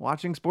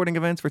 watching sporting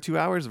events for 2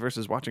 hours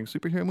versus watching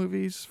superhero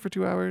movies for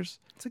 2 hours.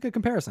 It's a good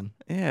comparison.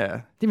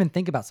 Yeah, Didn't even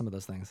think about some of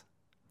those things.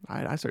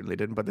 I certainly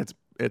didn't, but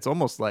it's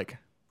almost like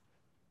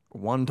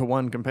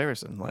one-to-one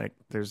comparison. Like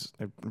there's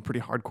pretty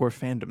hardcore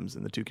fandoms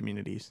in the two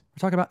communities. We're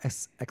talking about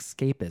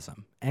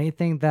escapism.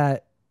 Anything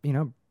that, you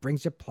know,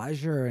 brings you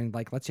pleasure and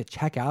like lets you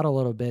check out a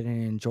little bit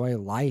and enjoy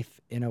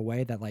life in a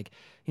way that, like,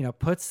 you know,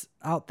 puts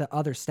out the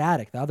other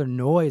static, the other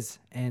noise,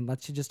 and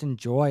lets you just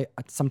enjoy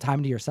some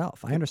time to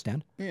yourself. I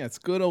understand. Yeah, it's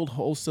good old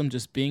wholesome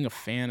just being a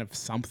fan of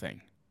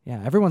something.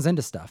 Yeah, everyone's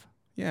into stuff.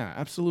 Yeah,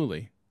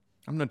 absolutely.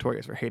 I'm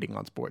notorious for hating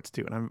on sports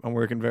too, and I'm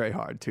working very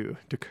hard to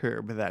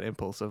curb that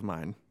impulse of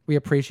mine. We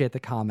appreciate the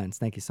comments.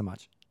 Thank you so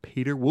much.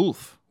 Peter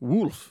Wolf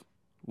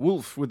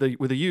with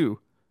a U.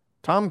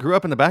 Tom grew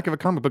up in the back of a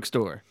comic book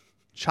store.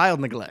 Child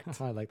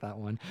neglect. I like that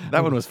one.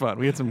 That one was fun.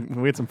 We had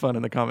some fun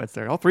in the comments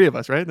there. All three of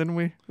us, right? Didn't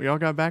we? We all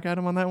got back at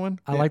him on that one.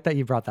 I like that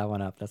you brought that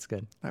one up. That's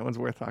good. That one's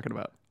worth talking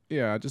about.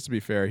 Yeah, just to be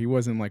fair, he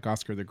wasn't like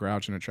Oscar the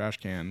Grouch in a trash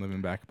can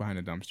living back behind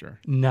a dumpster.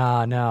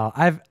 No.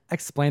 I've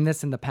explained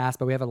this in the past,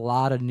 but we have a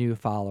lot of new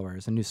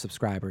followers and new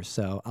subscribers.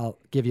 So I'll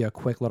give you a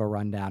quick little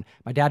rundown.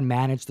 My dad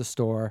managed the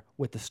store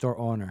with the store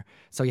owner.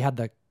 So you had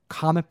the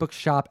comic book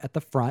shop at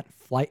the front,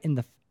 Flight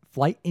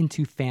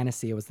into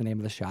Fantasy, it was the name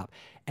of the shop.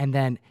 And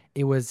then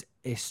it was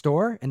a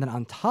store. And then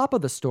on top of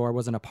the store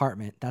was an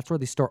apartment. That's where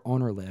the store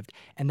owner lived.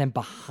 And then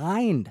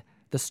behind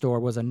the store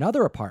was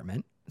another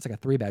apartment. It's like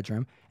a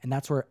 3-bedroom. And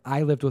that's where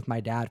I lived with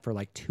my dad for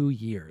like 2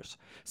 years.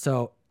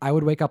 So I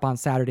would wake up on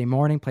Saturday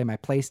morning, play my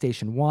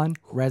PlayStation 1,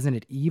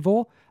 Resident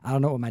Evil. I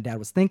don't know what my dad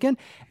was thinking.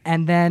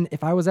 And then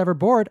if I was ever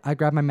bored, I'd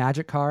grab my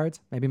Magic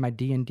cards, maybe my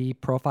D&D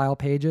profile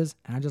pages,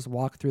 and I'd just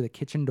walk through the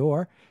kitchen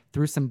door,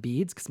 through some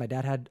beads, because my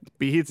dad had...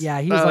 Beads?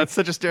 Yeah, he was that's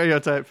such a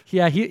stereotype.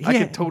 Yeah, I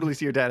could totally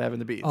see your dad having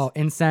the beads. Oh,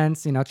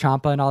 incense, you know,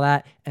 champa and all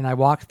that. And I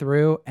walk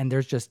through, and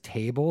there's just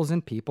tables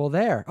and people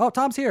there. Oh,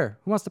 Tom's here.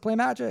 Who wants to play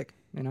Magic?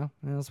 You know,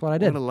 and that's what I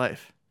did. What a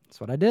life.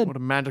 That's what I did. What a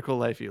magical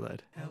life you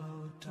led.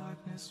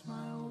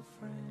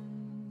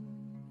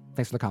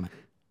 Thanks for the comment.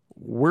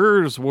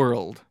 Where's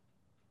World?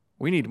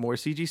 We need more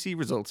CGC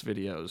results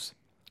videos.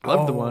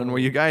 Love the one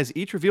where you guys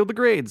each revealed the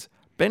grades.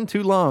 Been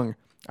too long.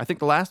 I think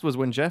the last was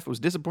when Jeff was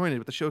disappointed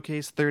with the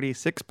Showcase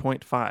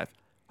 36.5.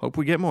 Hope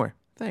we get more.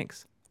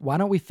 Thanks. Why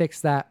don't we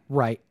fix that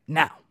right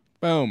now?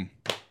 Boom.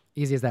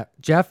 Easy as that.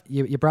 Jeff,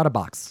 you brought a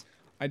box.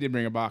 I did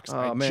bring a box. Oh,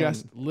 I man.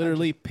 just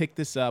literally picked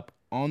this up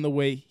on the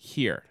way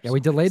here. Yeah, we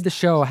delayed the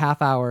show a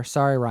half hour.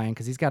 Sorry, Ryan,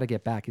 because he's got to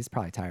get back. He's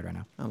probably tired right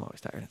now. I'm always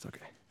tired. It's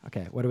okay.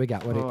 Okay, what do we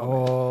got?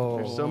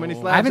 There's so many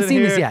slabs I haven't in seen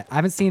here. these yet. I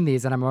haven't seen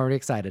these, and I'm already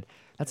excited.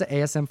 That's an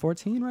ASM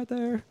 14 right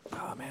there.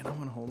 Oh, man, I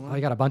want to hold Oh, on.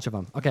 you got a bunch of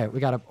them. Okay, we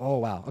got a... Oh,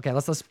 wow. Okay,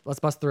 let's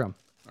bust through them.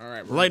 All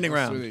right. Lightning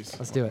let's round. do these.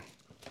 Let's do it.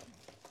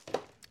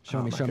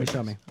 Show me. my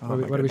Show me. Oh,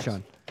 What, my what are we goodness.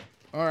 showing?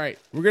 All right.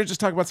 We're going to just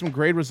talk about some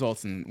grade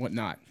results and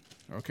whatnot.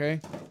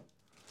 Okay?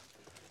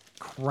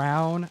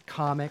 Crown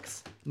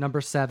Comics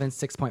number 7,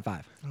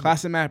 6.5.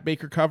 Classic Matt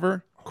Baker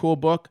cover. Cool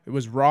book. It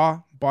was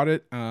raw. Bought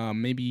it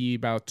maybe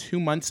about 2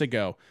 months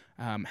ago.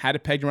 Had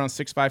it pegged around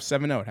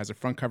 6570. It has a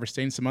front cover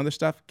stain and some other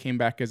stuff. Came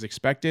back as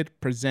expected.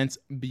 Presents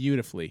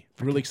beautifully.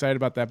 Really excited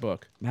about that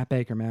book. Matt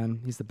Baker,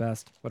 man. He's the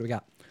best. What do we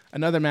got?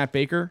 Another Matt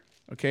Baker.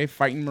 Okay,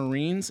 Fighting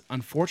Marines.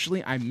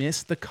 Unfortunately, I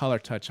missed the color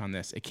touch on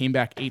this. It came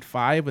back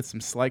 8.5 with some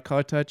slight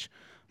color touch.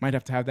 Might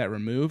have to have that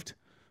removed.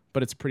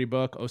 But it's a pretty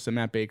book. Osa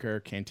Matt Baker,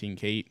 Canteen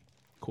Kate.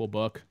 Cool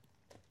book.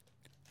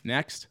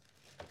 Next,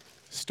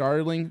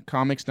 Startling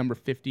Comics number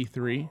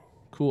 53.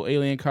 Cool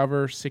alien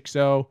cover,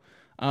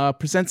 6.0.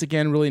 Presents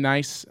again really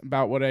nice,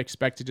 about what I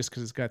expected just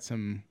because it's got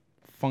some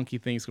funky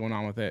things going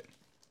on with it.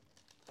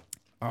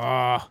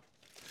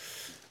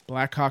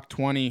 Black Hawk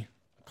 20.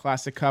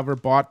 Classic cover.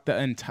 Bought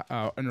an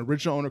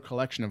original owner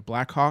collection of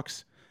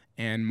Blackhawks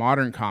and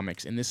modern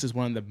comics, and this is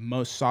one of the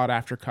most sought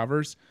after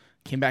covers.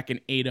 Came back in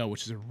 8.0,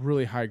 which is a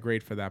really high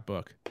grade for that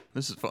book.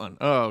 This is fun.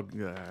 Oh,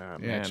 man.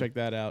 Yeah, check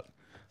that out.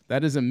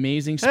 That is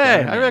amazing. Hey,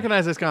 Spider-Man. I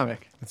recognize this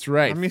comic. That's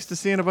right. I'm used to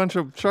seeing a bunch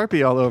of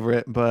Sharpie all over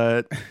it,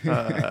 but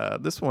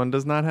this one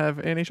does not have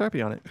any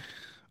Sharpie on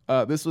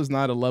it. This was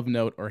not a love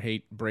note or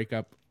hate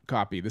breakup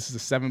copy. This is a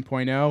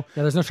 7.0. Yeah,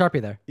 there's no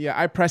Sharpie there. Yeah,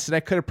 I pressed it. I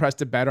could have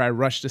pressed it better. I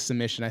rushed the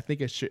submission. I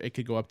think it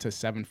could go up to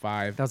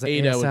 7.5. That was an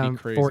 8.0 would ASM be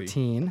crazy.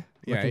 14.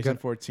 Yeah, Looking ASM good.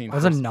 14.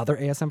 There's another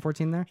ASM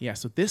 14 there? Yeah,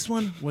 so this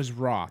one was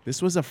raw.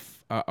 This was a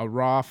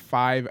raw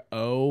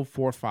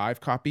 5.045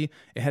 copy.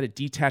 It had a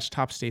detached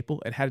top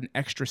staple. It had an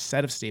extra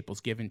set of staples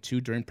given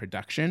to during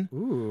production.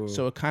 Ooh.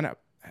 So it kind of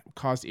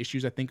caused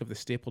issues, I think, of the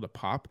staple to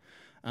pop.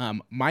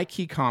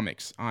 Mikey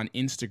Comics on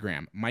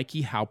Instagram,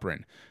 Mikey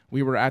Halprin.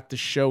 We were at the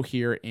show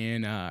here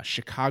in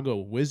Chicago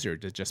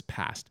Wizard that just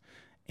passed.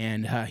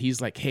 And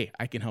he's like, hey,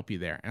 I can help you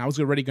there. And I was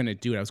already going to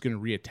do it. I was going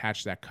to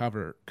reattach that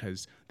cover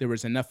because there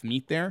was enough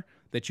meat there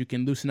that you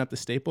can loosen up the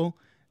staple.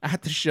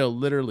 At the show,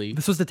 literally,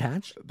 This was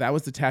attached? that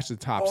was attached to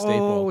the top Oh,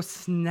 staple.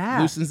 snap.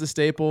 Loosens the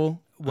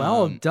staple.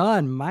 Well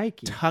done,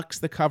 Mikey. Tucks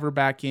the cover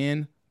back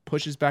in,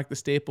 pushes back the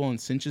staple and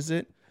cinches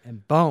it.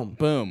 And boom.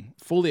 Boom.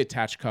 Fully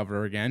attached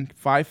cover again.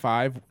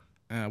 5.5.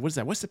 What is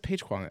that? What's the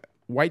page quality?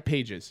 White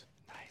pages.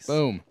 Nice.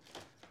 Boom.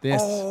 This.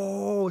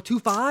 Oh,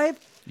 2.5?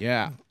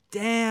 Yeah.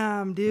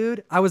 Damn,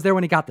 dude. I was there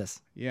when he got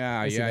this.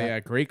 Yeah, see that. yeah.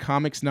 Great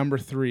Comics number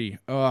 3.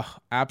 Ugh,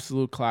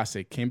 absolute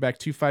classic. Came back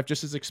 2.5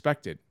 just as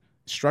expected.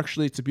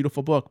 Structurally, it's a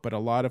beautiful book, but a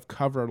lot of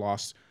cover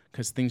loss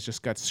because things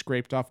just got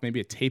scraped off, maybe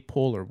a tape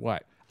pull or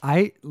what.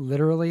 I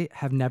literally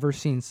have never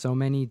seen so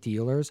many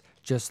dealers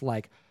just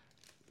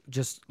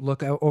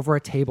look over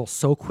a table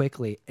so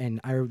quickly, and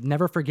I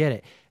never forget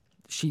it.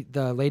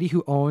 The lady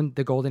who owned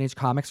the Golden Age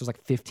comics, there's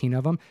like 15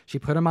 of them. She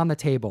put them on the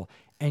table,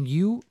 and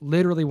you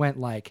literally went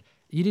like,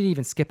 you didn't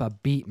even skip a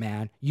beat,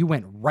 man. You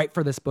went right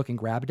for this book and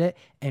grabbed it,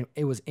 and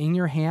it was in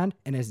your hand.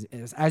 And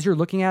as you're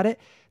looking at it,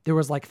 there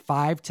was like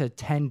 5 to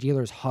 10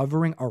 dealers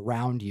hovering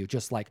around you,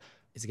 just like,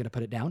 is he gonna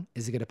put it down?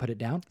 Is he gonna put it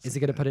down? Is he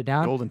gonna put it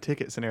down? Golden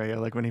ticket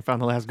scenario, like when he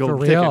found the last For golden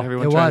real, ticket.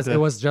 Everyone it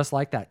was just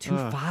like that.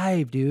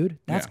 2.5, dude.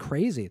 That's Yeah.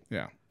 crazy.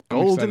 Yeah. I'm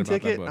golden excited about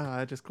that ticket.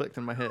 book. It just clicked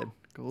in my head.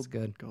 Gold, It's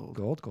good.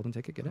 Golden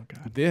ticket. Get it?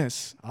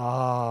 This.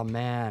 Oh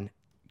man.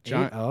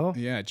 Giant, 8-0?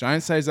 Yeah,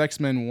 Giant Size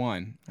X-Men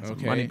 1. That's a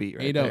Okay. money beat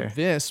right 8-0. there.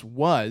 This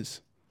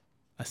was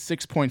a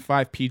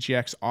 6.5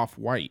 PGX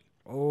off-white.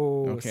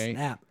 Oh, Okay.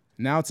 snap.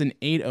 Now it's an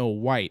 8.0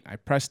 white. I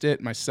pressed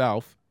it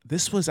myself.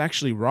 This was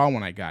actually raw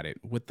when I got it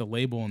with the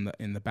label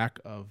in the back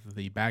of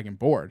the bag and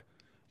board.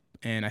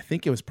 And I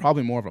think it was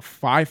probably more of a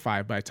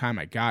 5.5 by the time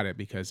I got it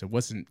because it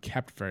wasn't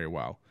kept very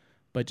well.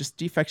 But just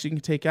defects you can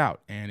take out.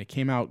 And it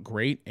came out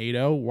great.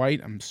 8.0 white.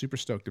 I'm super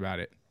stoked about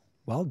it.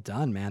 Well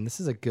done, man. This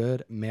is a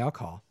good mail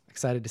call.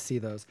 Excited to see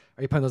those.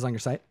 Are you putting those on your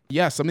site?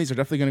 Yeah, some of these are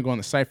definitely going to go on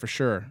the site for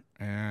sure.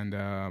 And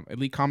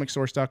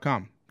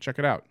EliteComicSource.com. Check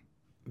it out.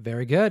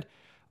 Very good.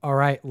 All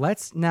right,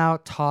 let's now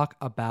talk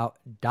about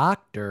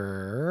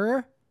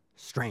Doctor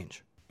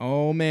Strange.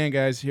 Oh man,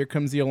 guys, here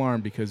comes the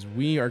alarm because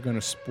we are going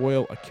to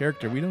spoil a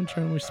character. We don't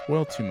generally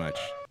spoil too much.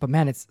 But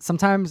man, it's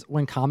sometimes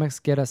when comics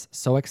get us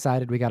so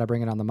excited, we got to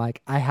bring it on the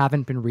mic. I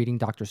haven't been reading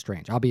Doctor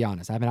Strange. I'll be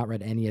honest. I haven't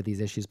read any of these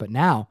issues, but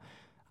now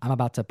I'm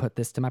about to put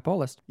this to my pull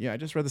list. Yeah, I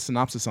just read the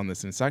synopsis on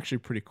this, and it's actually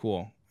pretty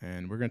cool.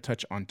 And we're going to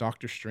touch on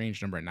Doctor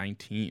Strange number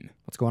 19.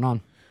 What's going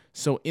on?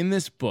 So in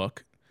this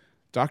book,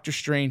 Doctor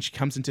Strange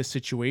comes into a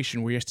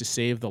situation where he has to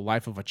save the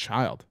life of a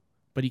child,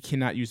 but he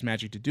cannot use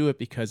magic to do it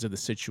because of the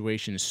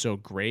situation is so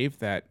grave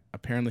that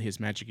apparently his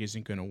magic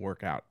isn't going to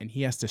work out. And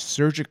he has to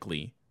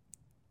surgically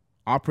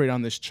operate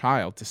on this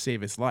child to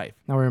save his life.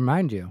 Now, I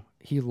remind you,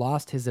 he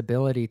lost his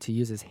ability to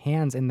use his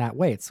hands in that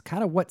way. It's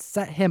kind of what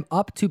set him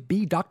up to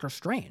be Doctor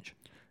Strange.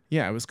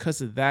 Yeah, it was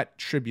because of that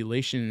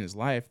tribulation in his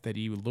life that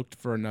he looked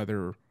for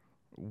another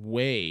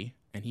way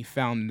and he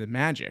found the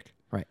magic.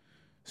 Right.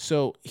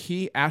 So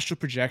he astral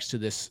projects to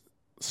this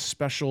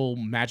special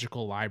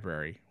magical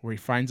library where he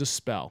finds a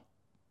spell.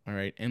 All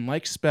right. And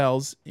like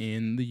spells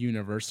in the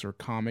universe or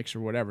comics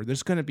or whatever,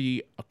 there's going to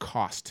be a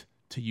cost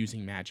to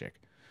using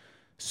magic.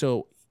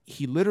 So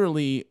he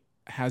literally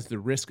has the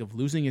risk of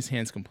losing his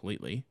hands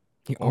completely.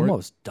 He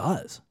almost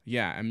does.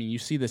 Yeah. I mean, you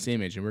see this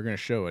image and we're going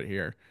to show it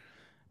here.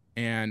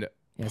 And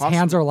His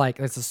hands are like,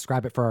 let's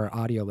describe it for our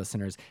audio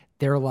listeners.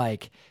 They're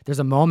like, there's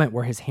a moment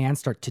where his hands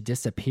start to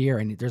disappear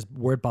and there's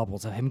word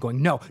bubbles of him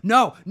going, no,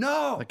 no,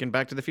 no. Like in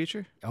Back to the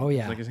Future? Oh,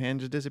 yeah. Like his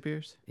hand just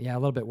disappears? Yeah, a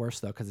little bit worse,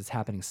 though, because it's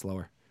happening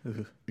slower.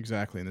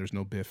 Exactly. And there's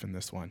no Biff in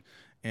this one.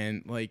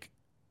 And like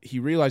he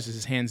realizes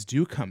his hands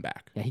do come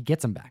back. Yeah, he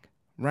gets him back.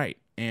 Right.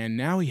 And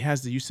now he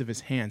has the use of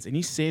his hands and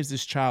he saves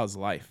this child's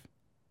life.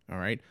 All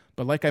right.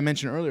 But like I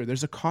mentioned earlier,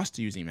 there's a cost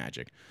to using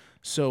magic.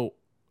 So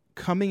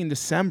coming in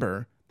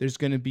December, there's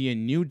going to be a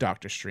new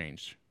Doctor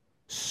Strange,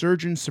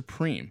 Surgeon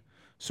Supreme.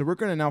 So we're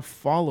going to now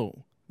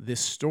follow this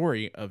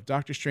story of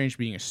Doctor Strange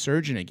being a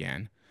surgeon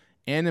again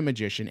and a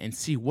magician and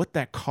see what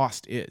that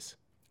cost is.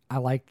 I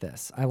like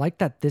this. I like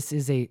that this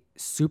is a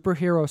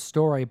superhero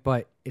story,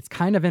 but it's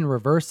kind of in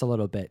reverse a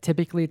little bit.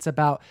 Typically, it's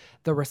about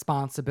the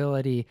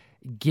responsibility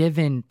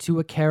given to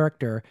a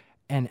character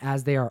and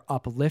as they are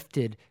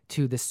uplifted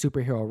to this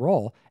superhero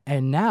role.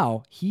 And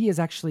now he is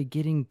actually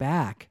getting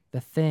back the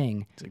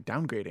thing. It's like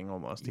downgrading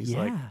almost. He's Yeah.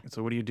 like,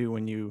 so what do you do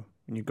when you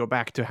go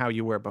back to how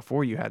you were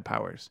before you had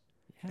powers?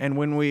 And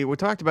when we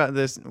talked about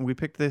this, we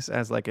picked this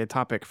as like a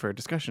topic for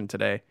discussion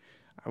today.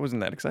 I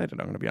wasn't that excited, I'm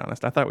going to be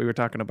honest. I thought we were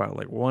talking about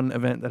like one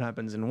event that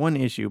happens in one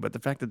issue, but the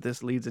fact that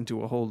this leads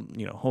into a whole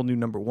new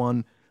number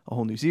one, a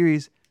whole new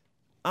series,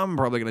 I'm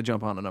probably going to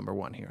jump on to number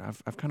one here.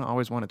 I've kind of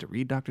always wanted to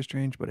read Doctor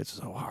Strange, but it's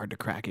so hard to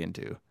crack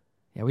into.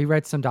 Yeah, we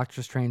read some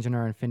Doctor Strange in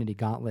our Infinity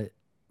Gauntlet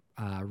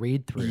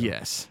read through.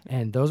 Yes.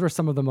 And those were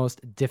some of the most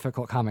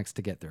difficult comics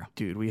to get through.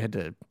 Dude, we had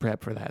to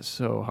prep for that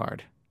so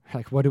hard.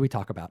 Like, what do we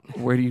talk about?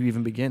 Where do you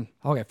even begin?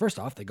 Okay, first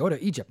off, they go to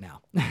Egypt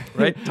now.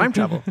 Right? Time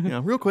travel.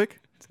 Real quick.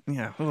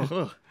 Yeah.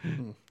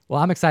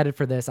 Well, I'm excited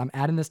for this. I'm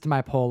adding this to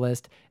my poll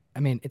list. I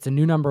mean, it's a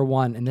new number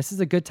 1, and this is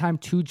a good time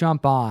to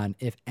jump on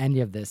if any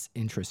of this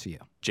interests you.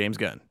 James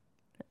Gunn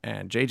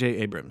and J.J.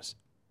 Abrams.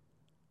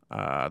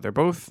 They're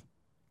both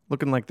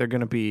looking like they're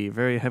going to be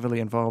very heavily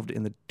involved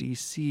in the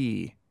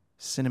DC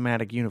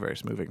cinematic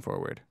universe moving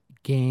forward.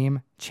 Game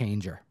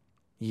changer.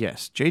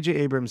 Yes, J.J.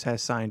 Abrams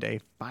has signed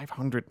a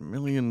 $500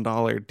 million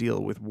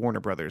deal with Warner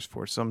Brothers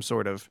for some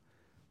sort of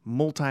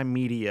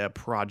multimedia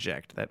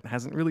project that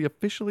hasn't really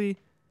officially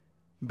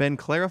been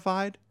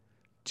clarified.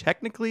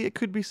 Technically, it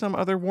could be some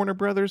other Warner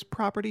Brothers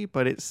property,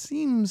 but it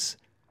seems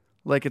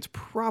like it's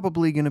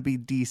probably going to be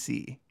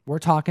DC. We're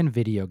talking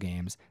video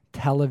games,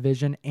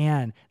 television,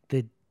 and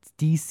the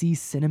DC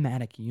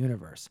cinematic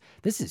universe.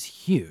 This is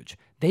huge.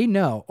 They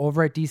know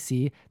over at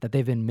DC that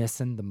they've been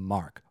missing the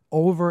mark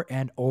over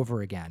and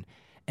over again.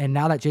 And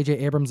now that J.J.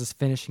 Abrams is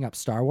finishing up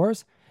Star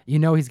Wars, you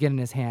know he's getting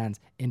his hands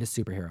into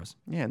superheroes.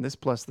 Yeah, and this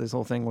plus this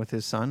whole thing with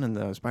his son and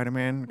the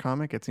Spider-Man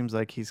comic, it seems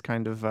like he's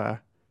kind of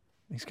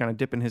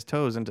dipping his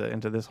toes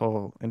into this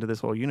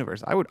whole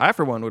universe. I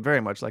for one would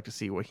very much like to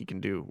see what he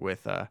can do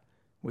with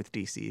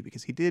DC,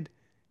 because he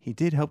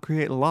did help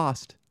create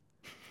Lost.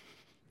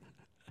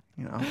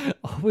 You know,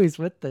 Always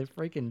with the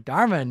freaking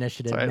Dharma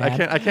Initiative, so man.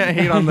 I can't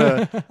hate on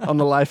the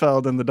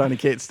Liefeld and the Donny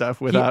Cates stuff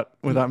without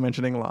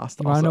mentioning Lost.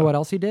 You want to know what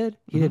else he did?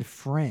 He did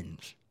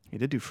Fringe. He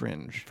did do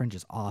Fringe. Fringe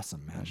is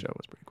awesome, man. That show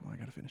was pretty cool. I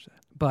got to finish that.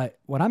 But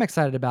what I'm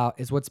excited about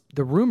is what's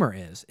the rumor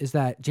is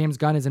that James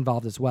Gunn is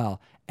involved as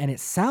well. And it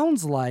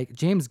sounds like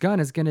James Gunn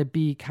is going to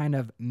be kind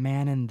of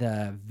manning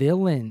the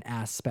villain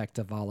aspect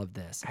of all of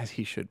this. As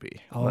he should be.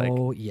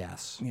 Oh,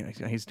 yes. You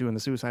know, he's doing the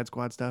Suicide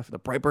Squad stuff. The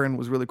Brightburn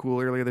was really cool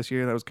earlier this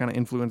year. That was kind of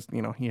influenced.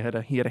 You know, he had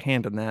a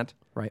hand in that.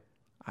 Right.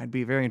 I'd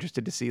be very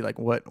interested to see like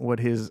what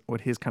his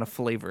kind of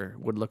flavor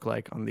would look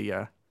like on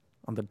the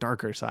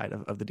darker side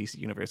of the DC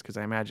universe, because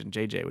I imagine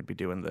JJ would be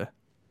doing the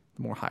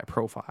more high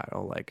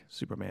profile, like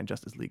Superman,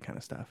 Justice League kind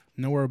of stuff.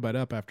 Nowhere but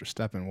up after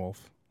Steppenwolf.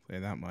 Say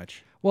that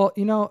much. Well,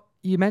 you know,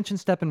 you mentioned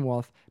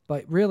Steppenwolf,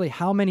 but really,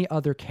 how many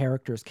other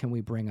characters can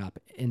we bring up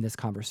in this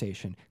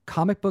conversation?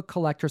 Comic book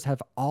collectors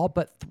have all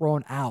but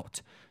thrown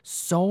out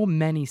so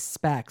many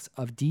specs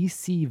of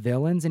DC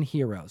villains and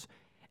heroes,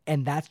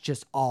 and that's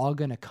just all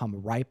going to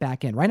come right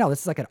back in. Right now,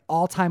 this is like an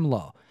all-time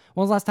low.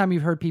 When was the last time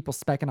you've heard people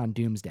specking on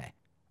Doomsday?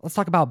 Let's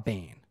talk about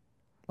Bane.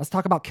 Let's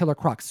talk about Killer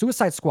Croc.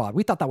 Suicide Squad.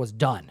 We thought that was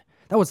done.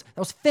 That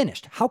was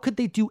finished. How could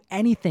they do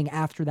anything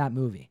after that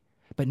movie?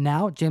 But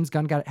now James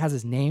Gunn has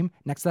his name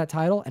next to that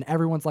title, and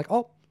everyone's like,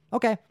 oh,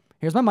 okay,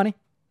 here's my money.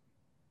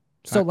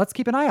 So let's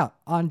keep an eye out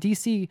on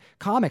DC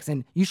Comics,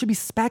 and you should be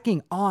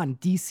speccing on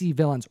DC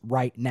villains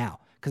right now,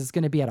 because it's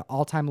going to be at an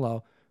all-time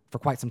low for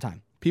quite some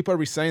time. People are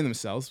resetting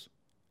themselves,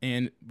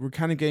 and we're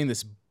kind of getting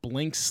this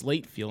blank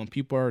slate feel, and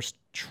people are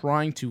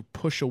trying to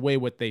push away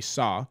what they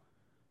saw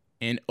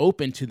and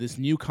open to this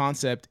new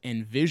concept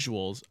and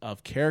visuals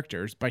of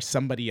characters by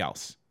somebody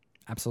else.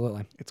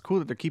 Absolutely. It's cool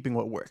that they're keeping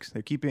what works.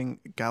 They're keeping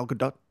Gal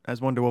Gadot as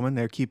Wonder Woman.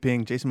 They're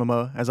keeping Jason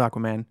Momoa as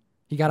Aquaman.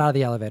 He got out of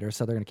the elevator,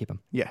 so they're going to keep him.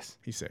 Yes.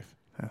 He's safe.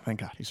 Thank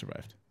God. He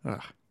survived.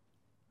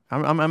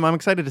 I'm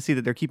excited to see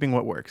that they're keeping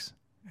what works,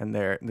 and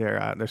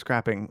they're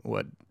scrapping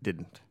what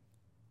didn't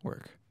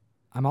work.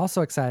 I'm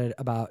also excited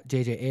about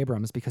J.J.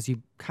 Abrams because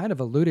you kind of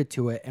alluded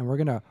to it, and we're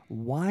going to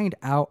wind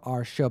out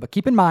our show. But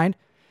keep in mind,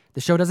 the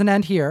show doesn't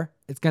end here.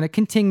 It's going to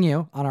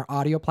continue on our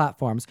audio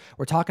platforms.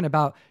 We're talking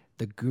about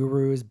the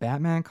Guru's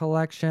Batman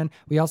collection.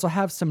 We also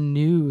have some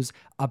news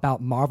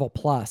about Marvel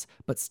Plus,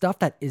 but stuff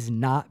that is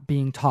not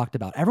being talked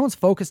about. Everyone's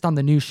focused on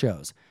the new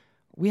shows.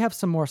 We have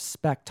some more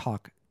spec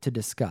talk to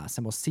discuss,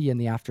 and we'll see you in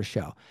the after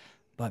show.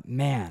 But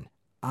man,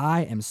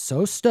 I am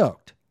so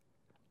stoked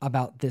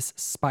about this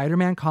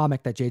Spider-Man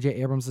comic that J.J.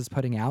 Abrams is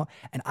putting out,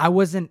 and I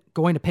wasn't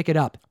going to pick it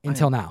up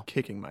until now.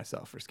 Kicking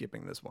myself for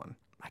skipping this one.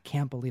 I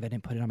can't believe I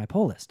didn't put it on my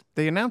poll list.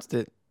 They announced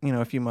it,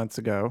 a few months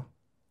ago,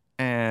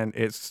 and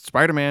it's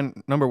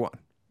Spider-Man #1.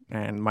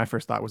 And my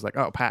first thought was like,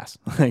 oh, pass.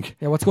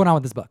 Yeah, what's going on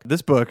with this book?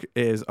 This book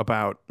is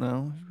about,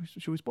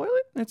 should we spoil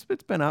it?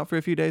 It's been out for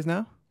a few days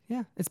now.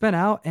 Yeah, it's been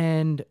out,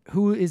 and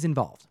who is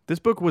involved? This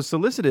book was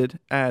solicited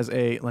as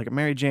a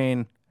Mary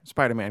Jane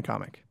Spider-Man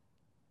comic.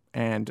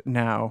 And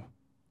now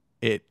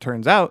it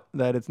turns out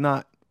that it's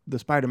not the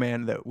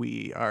Spider-Man that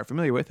we are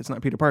familiar with. It's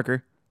not Peter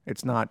Parker.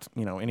 It's not,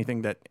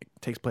 anything that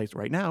takes place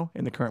right now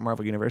in the current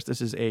Marvel Universe. This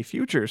is a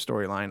future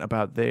storyline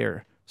about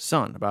their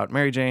son, about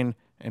Mary Jane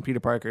and Peter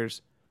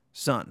Parker's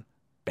son,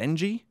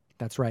 Benji.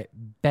 That's right,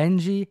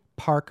 Benji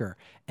Parker.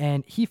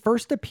 And he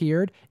first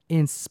appeared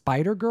in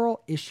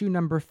Spider-Girl issue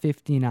number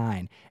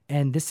 59.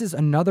 And this is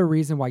another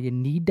reason why you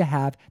need to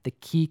have the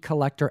Key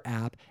Collector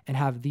app and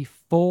have the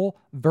full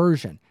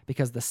version,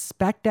 because the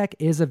spec deck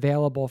is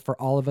available for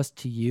all of us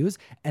to use.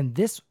 And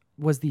this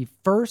was the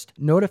first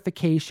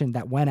notification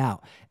that went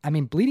out. I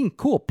mean, Bleeding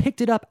Cool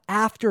picked it up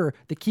after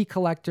the Key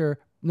Collector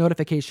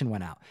notification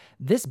went out.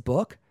 This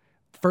book,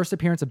 first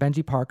appearance of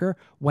Benji Parker,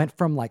 went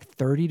from like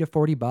 $30 to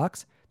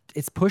 $40.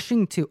 It's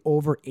pushing to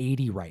over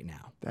 80 right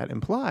now. That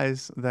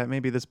implies that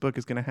maybe this book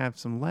is going to have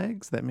some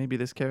legs, that maybe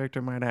this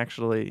character might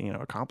actually,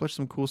 accomplish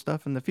some cool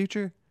stuff in the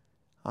future.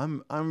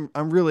 I'm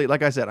really,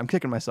 like I said, I'm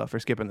kicking myself for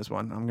skipping this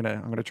one. I'm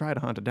gonna try to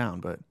hunt it down,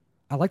 but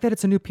I like that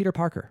it's a new Peter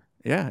Parker.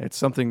 yeah, it's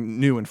something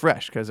new and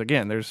fresh. Because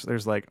again,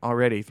 there's like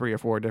already 3 or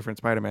 4 different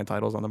Spider-Man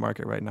titles on the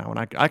market right now, and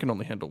I can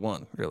only handle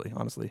one, really,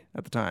 honestly,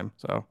 at the time.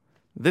 So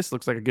this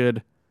looks like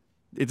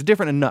it's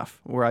different enough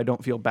where I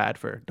don't feel bad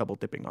for double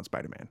dipping on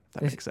Spider-Man. If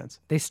that makes sense.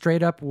 They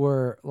straight up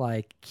were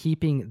like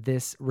keeping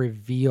this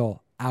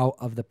reveal out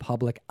of the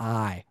public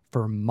eye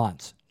for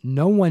months.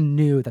 No one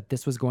knew that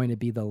this was going to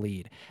be the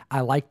lead.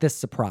 I like this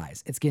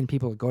surprise. It's getting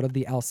people to go to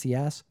the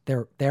LCS,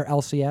 their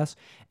LCS,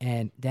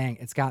 and dang,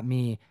 it's got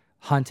me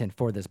hunting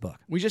for this book.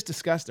 We just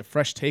discussed a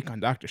fresh take on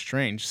Doctor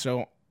Strange,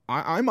 so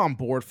I'm on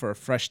board for a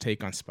fresh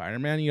take on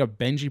Spider-Man. You have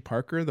Benji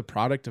Parker, the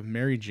product of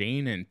Mary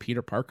Jane and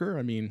Peter Parker.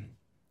 I mean,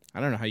 I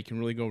don't know how you can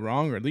really go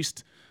wrong, or at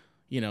least,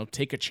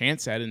 take a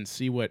chance at it and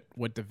see what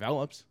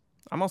develops.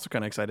 I'm also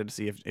kind of excited to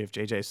see if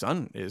JJ's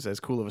son is as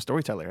cool of a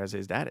storyteller as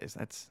his dad is.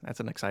 That's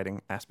an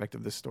exciting aspect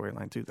of this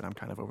storyline too that I'm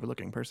kind of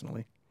overlooking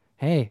personally.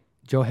 Hey,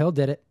 Joe Hill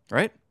did it.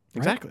 Right?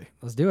 Exactly.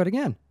 Let's do it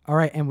again. All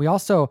right. And we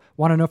also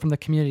want to know from the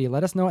community.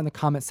 Let us know in the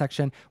comment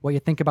section what you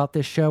think about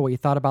this show, what you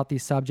thought about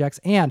these subjects.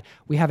 And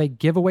we have a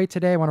giveaway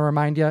today. I want to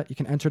remind you, you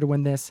can enter to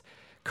win this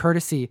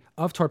courtesy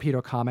of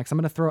Torpedo Comics. I'm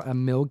going to throw a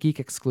Mill Geek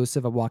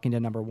exclusive of Walking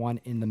Dead #1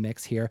 in the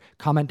mix here.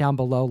 Comment down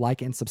below,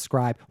 like and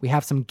subscribe. We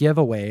have some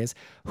giveaways.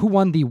 Who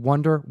won the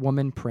Wonder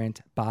Woman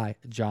print by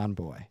John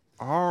Boy?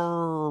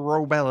 R.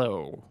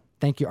 Robello.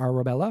 Thank you, R.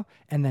 Robello.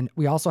 And then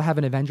we also have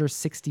an Avengers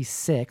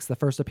 66, the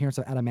first appearance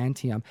of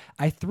Adamantium.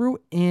 I threw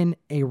in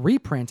a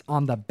reprint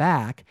on the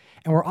back,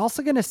 and we're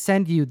also going to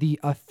send you the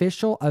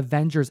official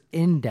Avengers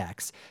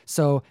Index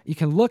so you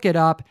can look it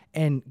up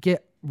and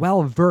get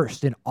well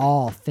versed in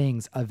all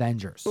things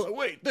Avengers. Oh,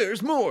 wait,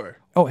 there's more.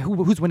 Oh,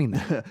 who's winning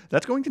that?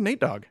 That's going to Nate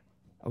Dogg.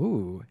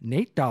 Ooh,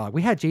 Nate Dogg.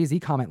 We had Jay-Z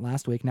comment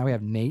last week. Now we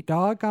have Nate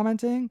Dogg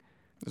commenting.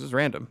 This is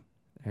random.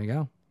 There you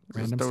go.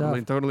 Random This is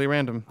stuff. totally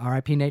random.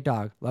 R.I.P. Nate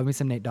Dogg. Love me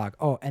some Nate Dogg.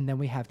 Oh, and then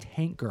we have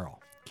Tank Girl.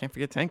 Can't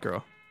forget Tank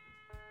Girl.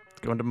 It's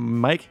going to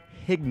Mike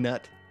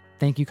Hignut.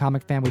 Thank you,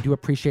 comic fan. We do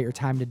appreciate your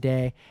time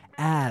today.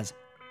 As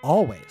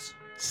always,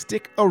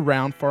 Stick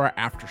around for our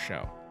after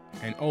show,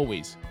 and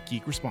always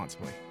geek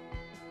responsibly.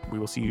 We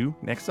will see you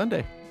next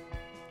Sunday.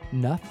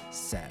 enough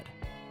said.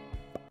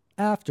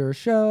 After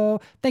show.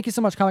 Thank you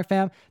so much, comic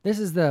fam. This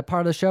is the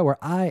part of the show where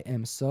I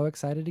am so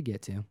excited to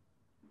get to.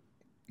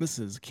 This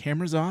is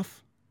cameras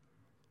off,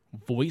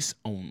 voice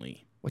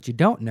only. What you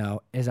don't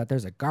know is that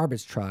there's a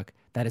garbage truck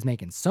that is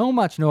making so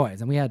much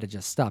noise, and we had to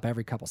just stop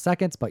every couple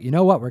seconds. But you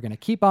know what? We're going to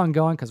keep on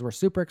going because we're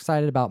super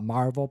excited about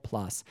Marvel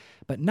Plus,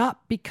 but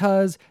not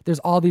because there's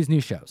all these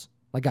new shows.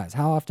 Like, guys,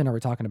 how often are we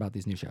talking about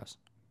these new shows?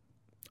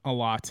 A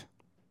lot.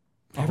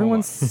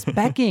 Everyone's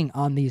specking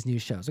on these new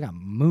shows. We got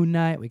Moon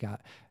Knight, we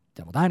got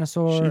Devil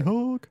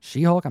Dinosaur,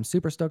 She-Hulk, I'm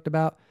super stoked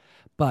about.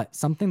 But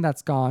something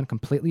that's gone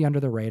completely under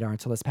the radar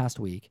until this past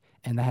week,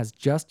 and that has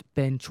just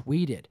been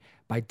tweeted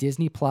by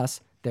Disney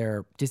Plus,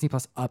 their Disney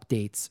Plus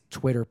Updates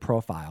Twitter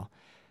profile.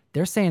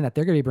 They're saying that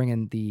they're going to be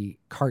bringing the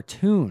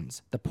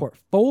cartoons, the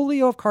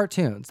portfolio of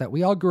cartoons that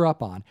we all grew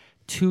up on,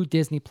 to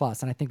Disney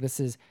Plus. And I think this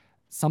is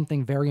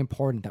something very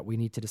important that we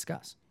need to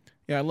discuss.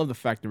 Yeah, I love the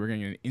fact that we're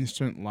getting an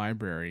instant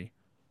library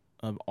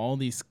of all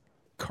these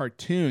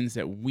cartoons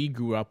that we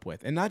grew up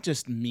with. And not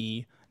just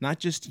me, not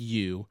just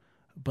you,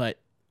 but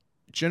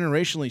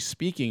generationally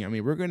speaking, I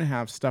mean, we're going to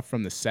have stuff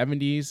from the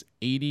 70s,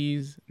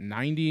 80s,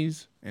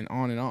 90s, and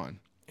on and on.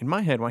 In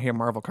my head, when I hear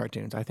Marvel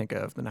cartoons, I think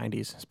of the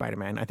 90s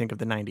Spider-Man. I think of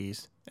the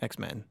 90s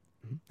X-Men.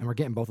 And we're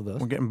getting both of those.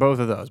 We're getting both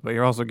of those, but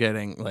you're also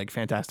getting like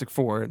Fantastic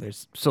Four.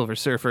 There's Silver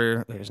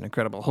Surfer. There's an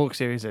Incredible Hulk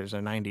series. There's a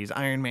 90s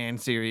Iron Man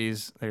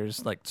series.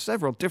 There's like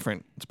several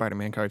different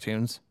Spider-Man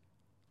cartoons.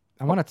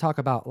 I want to talk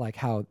about like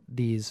how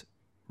these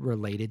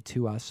related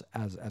to us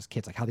as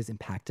kids, like how these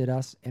impacted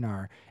us in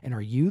our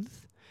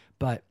youth.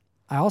 But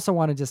I also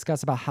want to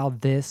discuss about how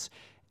this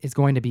is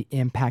going to be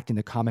impacting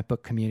the comic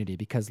book community,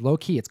 because low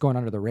key it's going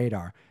under the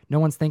radar. No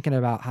one's thinking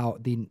about how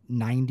the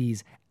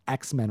 90s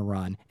X-Men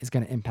run is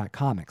going to impact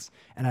comics.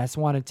 And I just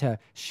wanted to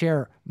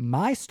share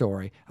my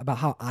story about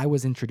how I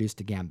was introduced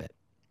to Gambit.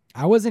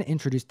 I wasn't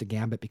introduced to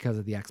Gambit because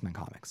of the X-Men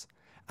comics.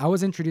 I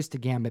was introduced to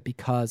Gambit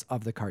because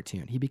of the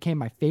cartoon. He became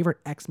my favorite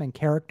X-Men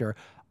character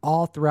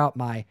all throughout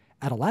my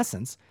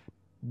adolescence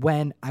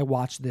when I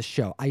watched this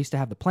show. I used to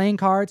have the playing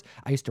cards.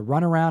 I used to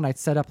run around. I'd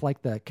set up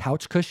like the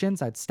couch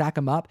cushions. I'd stack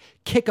them up,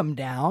 kick them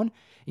down.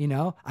 You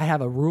know, I'd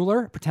have a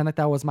ruler, pretend like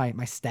that was my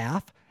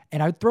staff,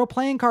 and I'd throw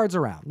playing cards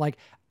around. Like,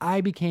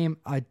 I became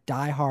a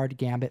diehard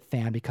Gambit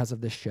fan because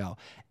of this show.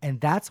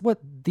 And that's what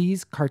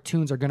these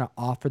cartoons are going to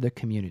offer the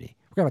community.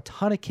 We're going to have a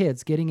ton of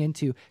kids getting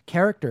into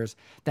characters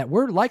that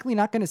we're likely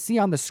not going to see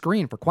on the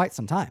screen for quite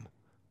some time.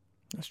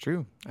 That's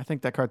true. I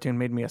think that cartoon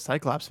made me a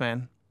Cyclops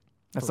fan.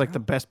 That's like the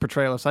best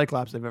portrayal of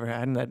Cyclops they've ever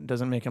had, and that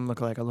doesn't make him look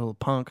like a little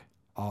punk.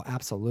 Oh,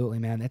 absolutely,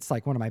 man. It's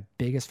like one of my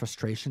biggest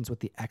frustrations with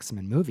the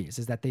X-Men movies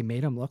is that they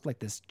made him look like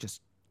this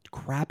just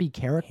crappy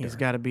character. He's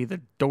got to be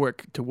the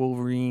dork to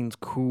Wolverine's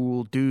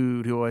cool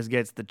dude who always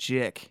gets the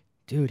chick.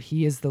 Dude,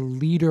 he is the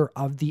leader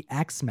of the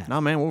X-Men.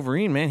 No, man,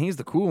 Wolverine, man, he's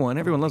the cool one.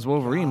 Everyone loves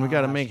Wolverine. We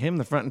got to make him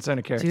the front and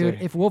center character.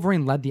 Dude, if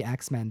Wolverine led the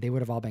X-Men, they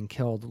would have all been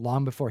killed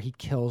long before he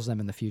kills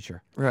them in the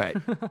future. Right.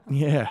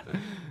 Yeah.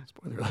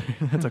 Spoiler alert.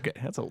 That's okay.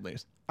 That's old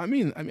news. I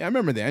mean, I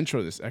remember the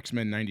intro of this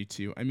X-Men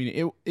 92. I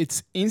mean,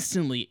 it's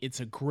instantly, it's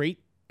a great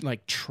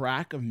like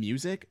track of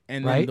music,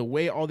 and then Right? the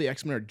way all the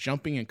X-Men are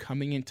jumping and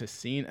coming into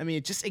scene. I mean,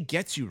 it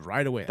gets you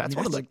right away. That's I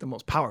mean, one of like the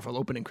most powerful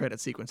opening credit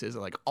sequences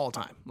of like all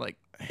time. Like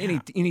any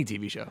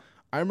TV show.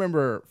 I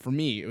remember for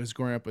me, it was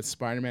growing up with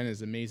Spider-Man and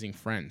His Amazing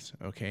Friends,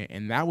 okay?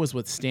 And that was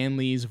with Stan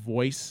Lee's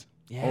voice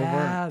Yeah,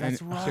 over. that's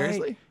and, right.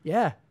 Seriously?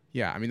 Yeah.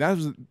 Yeah, I mean, that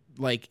was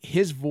like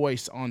his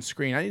voice on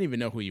screen. I didn't even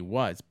know who he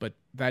was, but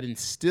that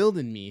instilled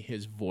in me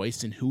his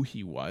voice and who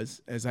he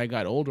was. As I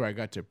got older, I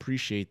got to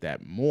appreciate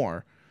that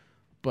more.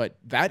 But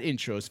that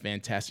intro is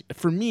fantastic.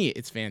 For me,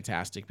 it's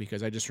fantastic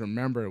because I just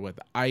remember with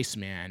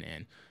Iceman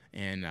and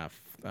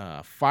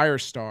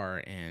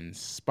Firestar and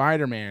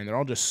Spider-Man, they're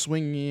all just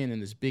swinging in,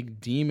 and this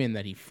big demon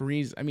that he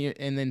frees. I mean,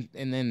 and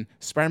then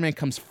Spider-Man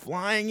comes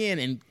flying in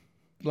and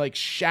like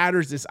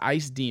shatters this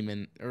ice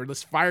demon or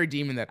this fire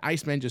demon that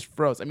Iceman just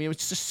froze. I mean, it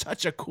was just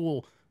such a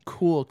cool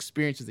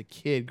experience as a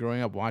kid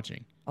growing up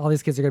watching. All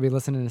these kids are going to be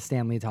listening to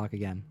Stan Lee talk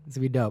again. It's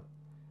going to be dope.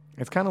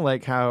 It's kind of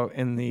like how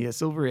in the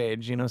Silver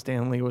Age,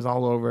 Stan Lee was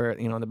all over,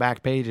 the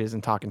back pages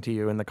and talking to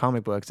you in the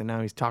comic books, and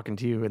now he's talking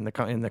to you in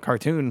the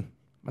cartoon.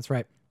 That's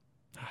right.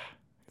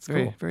 It's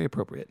very, cool. very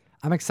appropriate.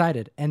 I'm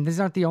excited. And these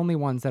aren't the only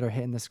ones that are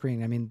hitting the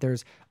screen. I mean,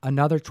 there's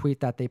another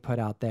tweet that they put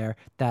out there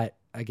that,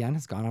 again,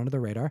 has gone under the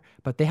radar,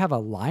 but they have a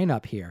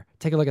lineup here.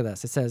 Take a look at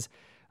this. It says,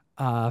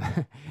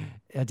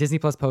 Disney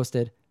Plus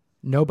posted,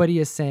 nobody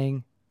is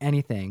saying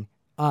anything.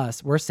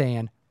 We're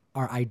saying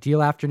our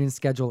ideal afternoon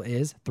schedule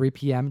is 3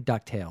 p.m.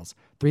 DuckTales,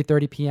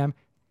 3:30 p.m.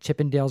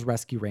 Chippendales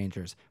Rescue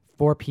Rangers,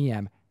 4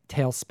 p.m.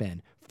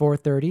 Tailspin,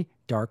 4:30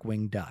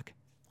 Darkwing Duck.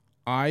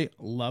 I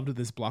loved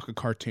this block of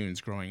cartoons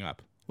growing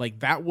up.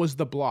 Like, that was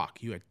the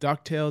block. You had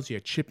DuckTales, you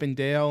had Chip and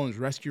Dale and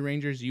Rescue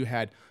Rangers, you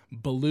had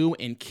Baloo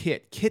and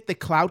Kit. Kit the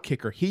Cloud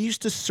Kicker. He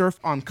used to surf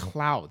on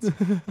clouds.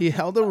 He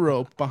held a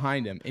rope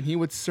behind him, and he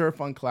would surf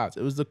on clouds.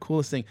 It was the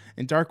coolest thing.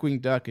 And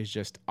Darkwing Duck is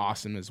just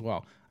awesome as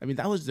well. I mean,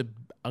 that was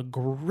a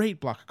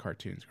great block of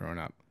cartoons growing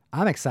up.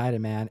 I'm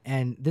excited, man.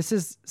 And this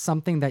is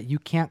something that you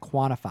can't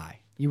quantify.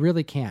 You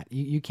really can't.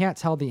 You can't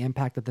tell the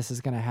impact that this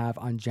is going to have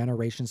on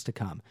generations to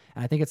come.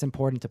 And I think it's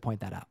important to point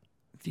that out.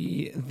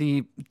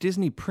 The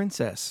Disney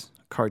princess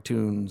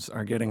cartoons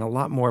are getting a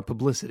lot more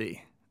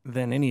publicity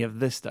than any of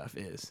this stuff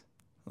is.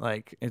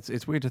 Like,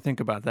 it's weird to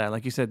think about that.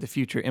 Like you said, the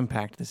future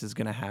impact this is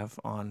going to have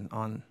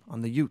on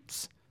the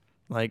youths.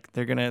 Like,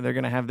 they're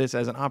gonna have this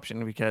as an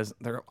option because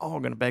they're all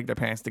gonna beg their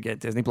parents to get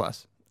Disney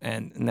Plus,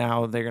 and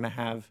now they're gonna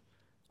have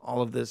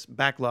all of this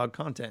backlog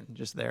content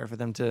just there for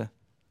them to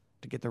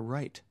get the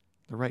right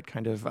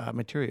kind of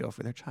material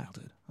for their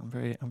childhood. I'm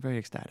very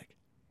ecstatic.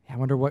 I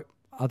wonder what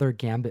other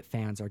Gambit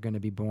fans are going to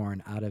be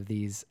born out of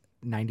these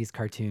 90s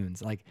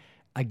cartoons. Like,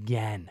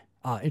 again,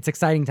 it's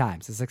exciting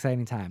times. It's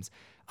exciting times.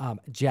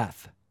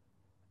 Jeff,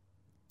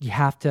 you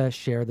have to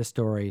share the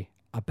story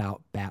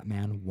about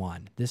Batman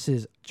 1. This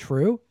is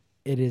true.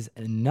 It is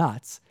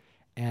nuts.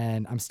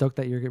 And I'm stoked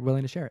that you're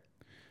willing to share it.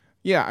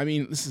 Yeah, I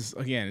mean, this is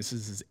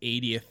his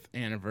 80th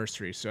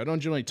anniversary, so I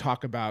don't generally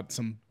talk about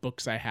some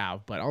books I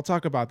have, but I'll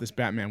talk about this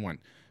Batman 1.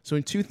 So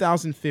in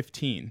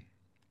 2015,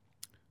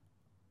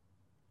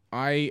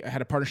 I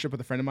had a partnership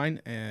with a friend of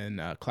mine in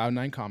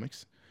Cloud9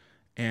 Comics,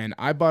 and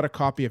I bought a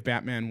copy of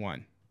Batman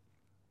 1.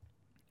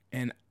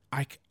 And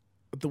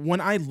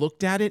when I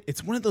looked at it,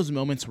 it's one of those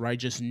moments where I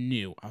just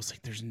knew. I was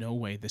like, there's no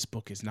way this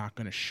book is not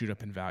going to shoot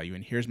up in value,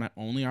 and here's my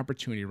only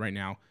opportunity right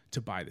now to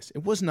buy this.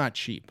 It was not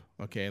cheap,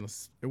 okay?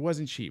 It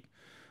wasn't cheap.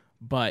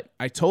 But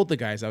I told the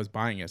guys I was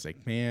buying it, I was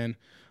like, man,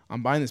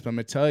 I'm buying this, but I'm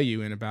going to tell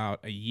you in about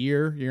a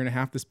year and a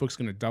half, this book's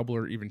going to double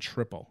or even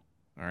triple.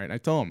 All right? I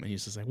told him, and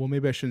he's just like, well,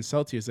 maybe I shouldn't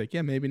sell it to you. He's like,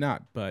 yeah, maybe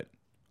not, but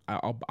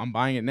I'm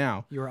buying it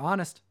now. You were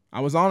honest.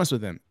 I was honest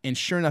with him, and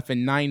sure enough,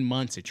 in 9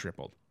 months, it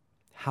tripled.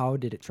 How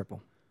did it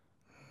triple?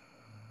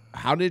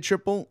 How did it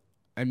triple?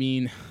 I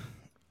mean,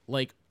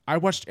 like, I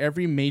watched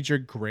every major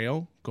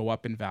grail go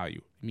up in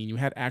value. I mean, you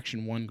had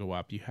Action 1 go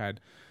up. You had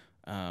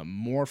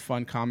More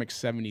Fun Comics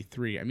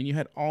 73. I mean, you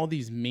had all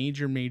these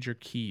major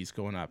keys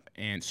going up.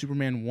 And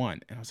Superman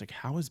 1. And I was like,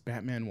 how is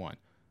Batman 1?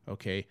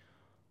 Okay.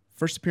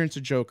 First appearance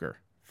of Joker.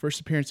 First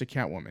appearance of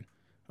Catwoman.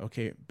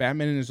 Okay.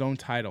 Batman in his own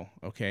title.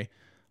 Okay.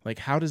 Like,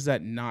 how does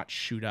that not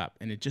shoot up?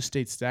 And it just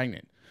stayed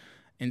stagnant.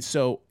 And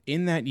so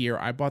in that year,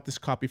 I bought this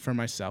copy for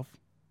myself.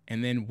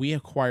 And then we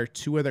acquired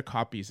 2 other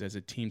copies as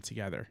a team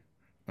together.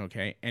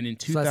 Okay. And in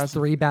 2000, So that's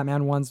 3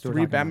 Batman ones.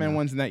 3 Batman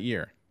ones in that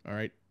year. All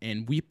right.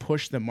 And we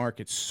pushed the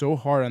market so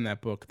hard on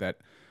that book that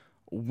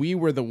we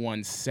were the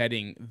ones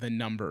setting the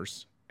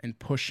numbers and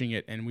pushing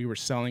it. And we were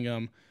selling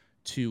them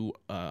to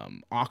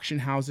auction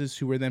houses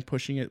who were then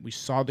pushing it. We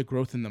saw the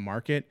growth in the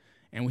market.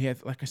 And we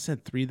had, like I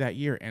said, 3 that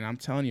year. And I'm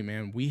telling you,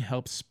 man, we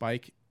helped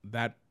spike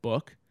that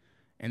book.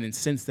 And then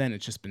since then,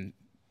 it's just been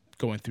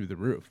going through the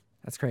roof.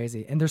 That's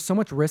crazy. And there's so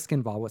much risk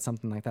involved with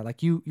something like that.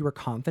 Like you were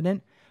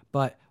confident,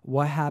 but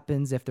what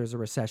happens if there's a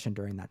recession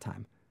during that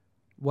time?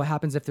 What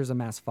happens if there's a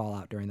mass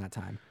fallout during that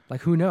time?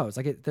 Like, who knows?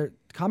 Like,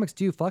 comics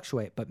do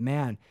fluctuate, but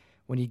man,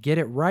 when you get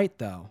it right,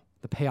 though,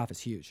 the payoff is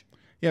huge.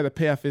 Yeah, the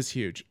payoff is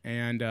huge.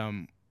 And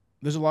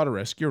there's a lot of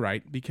risk. You're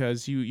right,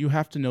 because you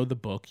have to know the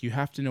book. You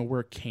have to know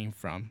where it came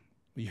from.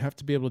 You have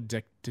to be able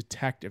to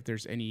detect if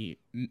there's any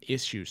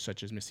issues,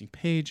 such as missing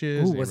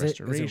pages, Ooh, was it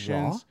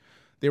raw?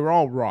 They were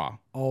all raw.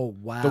 Oh,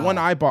 wow. The one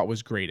I bought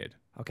was graded.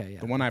 Okay, yeah.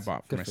 The one I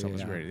bought for myself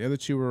was graded. The other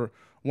two were,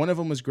 one of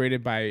them was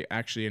graded by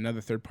actually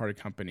another third-party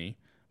company,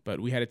 but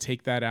we had to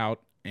take that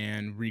out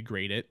and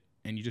regrade it,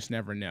 and you just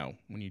never know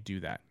when you do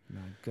that. My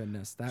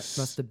goodness, that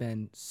must have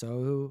been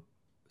so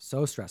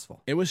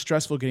stressful. It was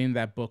stressful getting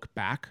that book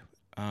back.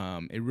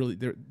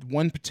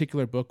 One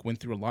particular book went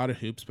through a lot of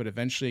hoops, but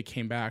eventually it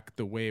came back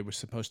the way it was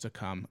supposed to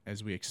come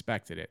as we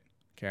expected it.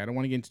 Okay, I don't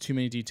want to get into too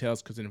many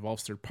details because it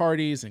involves third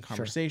parties and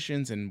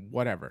conversations and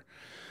whatever.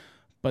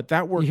 But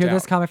that worked out. You hear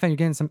this, comic fan? You're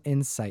getting some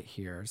insight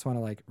here. I just want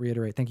to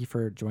reiterate. Thank you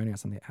for joining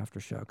us on the after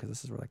show, because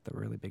this is where the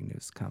really big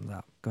news comes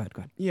out. Go ahead.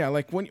 Yeah,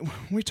 when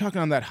we're talking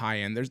on that high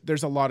end,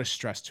 there's a lot of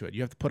stress to it.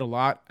 You have to put a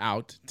lot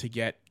out to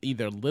get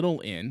either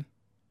little in,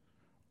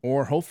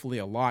 or hopefully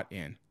a lot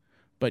in.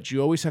 But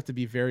you always have to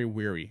be very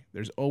wary.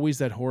 There's always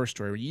that horror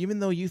story where even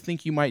though you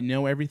think you might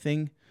know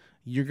everything,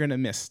 you're gonna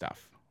miss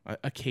stuff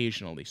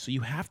occasionally. So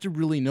you have to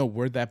really know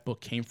where that book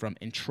came from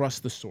and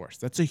trust the source.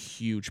 That's a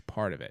huge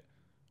part of it.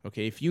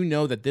 Okay, if you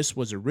know that this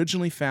was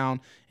originally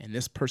found and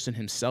this person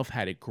himself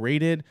had it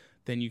graded,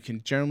 then you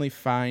can generally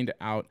find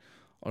out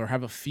or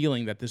have a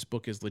feeling that this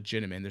book is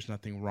legitimate and there's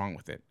nothing wrong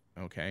with it.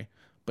 Okay,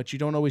 but you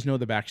don't always know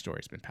the backstory.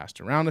 It's been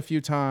passed around a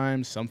few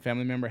times. Some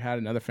family member had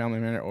another family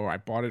member, or I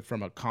bought it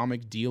from a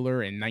comic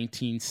dealer in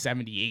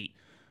 1978.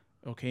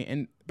 Okay,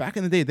 and back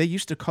in the day, they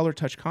used to color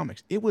touch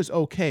comics. It was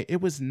okay.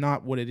 It was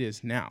not what it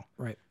is now.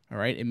 Right. All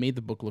right. It made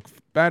the book look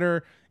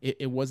better.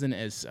 It wasn't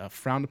as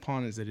frowned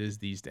upon as it is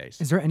these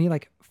days. Is there any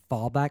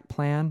fallback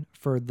plan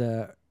for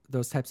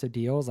those types of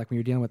deals? Like when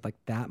you're dealing with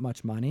that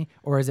much money,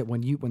 or is it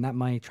when that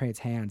money trades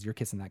hands, you're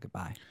kissing that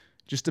goodbye?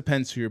 Just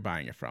depends who you're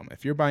buying it from.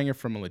 If you're buying it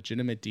from a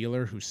legitimate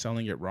dealer who's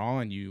selling it raw,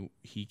 and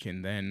he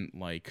can then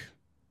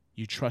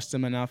you trust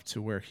him enough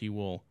to where he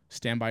will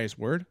stand by his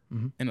word,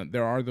 and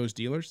there are those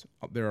dealers.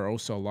 There are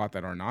also a lot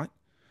that are not.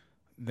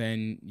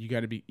 Then you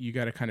got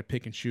to kind of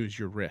pick and choose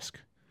your risk.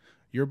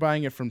 You're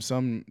buying it from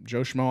some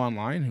Joe Schmo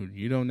online who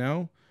you don't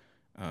know.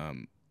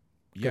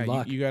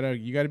 You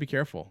gotta be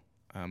careful.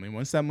 I mean,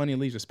 once that money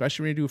leaves,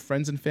 especially when you do a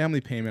friends and family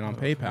payment on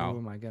PayPal.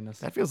 Oh my goodness,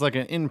 that feels like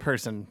an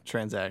in-person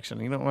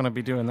transaction. You don't want to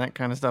be doing that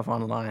kind of stuff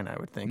online, I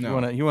would think.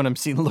 No. You want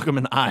to look them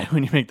in the eye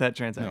when you make that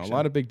transaction. No, a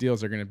lot of big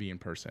deals are going to be in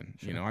person.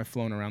 Sure. I've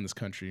flown around this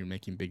country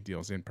making big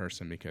deals in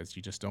person because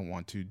you just don't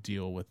want to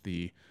deal with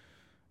you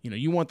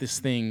want this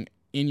thing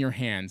in your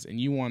hands and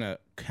you want to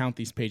count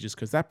these pages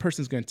because that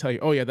person's going to tell you,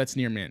 oh yeah, that's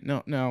near mint.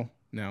 No,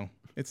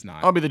 it's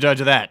not. I'll be the judge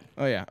of that.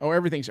 Oh yeah. Oh,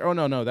 everything's. Oh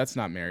no, that's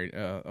not married.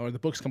 Or the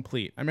book's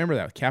complete. I remember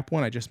that Cap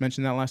 1. I just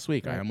mentioned that last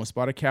week. Right. I almost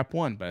bought a Cap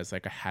 1, but it's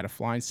I had to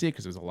fly and see it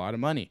because it was a lot of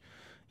money,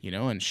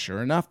 And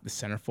sure enough, the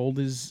centerfold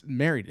is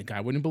married. The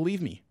guy wouldn't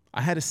believe me.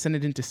 I had to send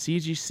it into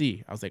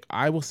CGC. I was like,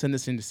 I will send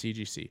this into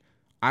CGC.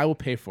 I will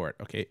pay for it.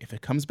 Okay. If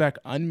it comes back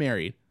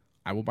unmarried,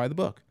 I will buy the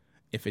book.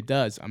 If it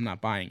does, I'm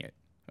not buying it.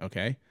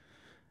 Okay.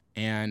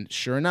 And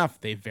sure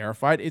enough, they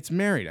verified it's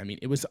married. I mean,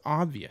 it was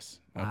obvious.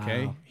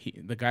 Okay, wow.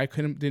 The guy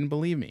didn't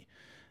believe me,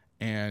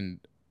 and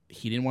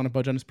he didn't want to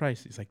budge on his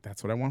price. He's like,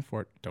 "That's what I want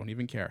for it. Don't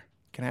even care."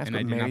 Can I ask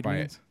what married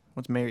means?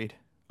 What's married?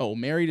 Oh,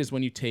 married is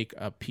when you take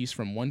a piece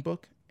from one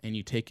book and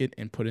you take it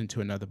and put it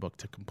into another book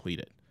to complete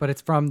it. But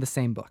it's from the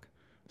same book.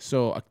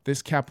 So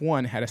this Cap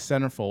 1 had a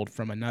centerfold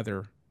from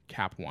another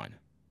Cap 1.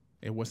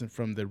 It wasn't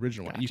from the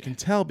original one. You can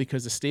tell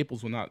because the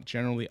staples will not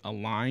generally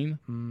align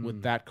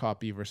with that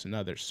copy versus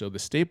another. So the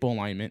staple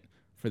alignment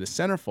for the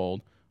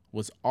centerfold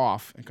was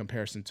off in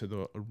comparison to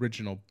the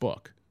original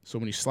book. So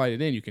when you slide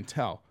it in, you can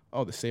tell,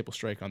 oh, the staple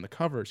strike on the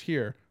cover is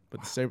here,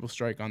 but the staple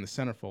strike on the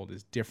centerfold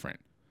is different.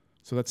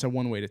 So that's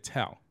one way to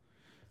tell.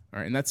 All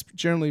right, and that's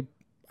generally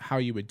how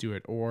you would do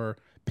it. Or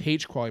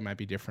page quality might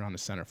be different on the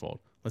centerfold.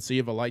 Let's say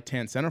you have a light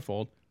tan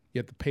centerfold,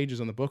 yet the pages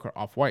on the book are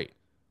off-white.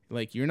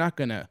 You're not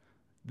going to...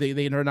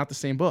 They are not the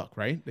same book,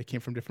 right? They came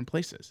from different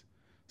places.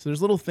 So there's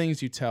little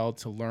things you tell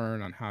to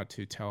learn on how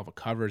to tell if a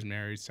cover is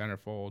married,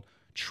 centerfold,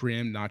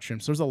 trimmed, not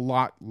trimmed. So there's a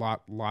lot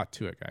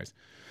to it, guys.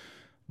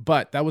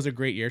 But that was a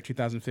great year,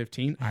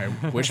 2015. I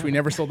wish we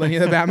never sold any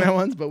of the Batman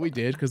ones, but we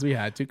did because we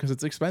had to because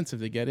it's expensive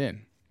to get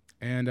in.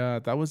 And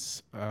that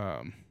was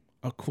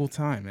a cool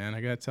time, man.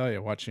 I got to tell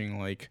you, watching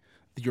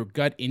your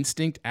gut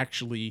instinct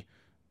actually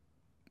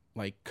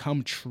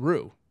come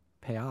true.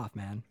 Pay off,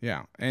 man.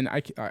 Yeah, and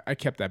I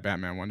kept that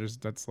Batman one.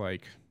 That's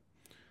like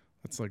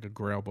a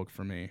grail book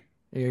for me.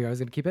 You're always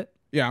gonna keep it?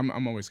 Yeah,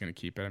 I'm always gonna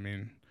keep it. I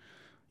mean,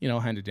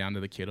 I'll hand it down to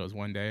the kiddos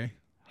one day,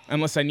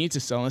 unless I need to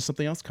sell, unless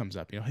something else comes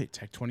up. Hey,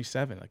 Tech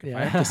 27. If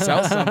I have to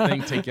sell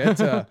something to get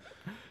to,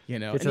 You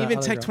know, Get and to that even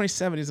other Tech girl.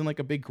 27 isn't like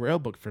a big grail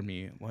book for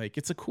me. Like,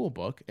 it's a cool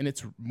book, and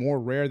it's more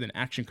rare than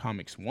Action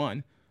Comics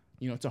 1.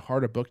 You know, it's a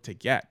harder book to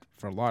get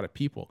for a lot of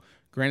people.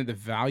 Granted, the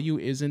value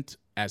isn't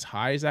as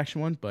high as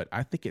Action 1, but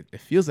I think it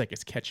feels like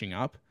it's catching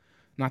up.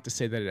 Not to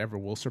say that it ever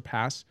will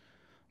surpass,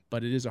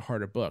 but it is a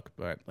harder book.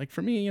 But, like,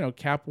 for me, you know,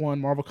 Cap 1,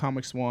 Marvel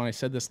Comics 1, I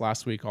said this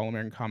last week,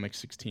 All-American Comics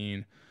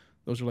 16,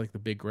 those are, like, the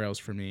big grails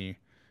for me.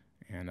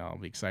 And I'll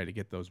be excited to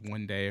get those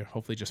one day.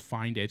 Hopefully just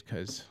find it,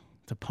 because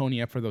to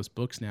pony up for those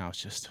books now,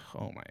 it's just,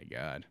 oh my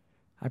God.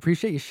 I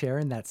appreciate you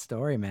sharing that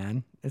story,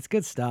 man. It's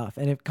good stuff.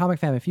 And if Comic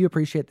Fam, if you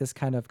appreciate this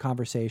kind of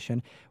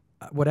conversation,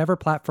 whatever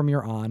platform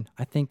you're on,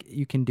 I think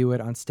you can do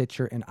it on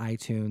Stitcher and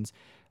iTunes.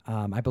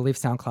 I believe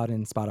SoundCloud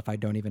and Spotify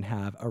don't even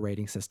have a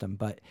rating system,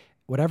 but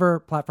whatever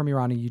platform you're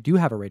on and you do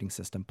have a rating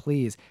system,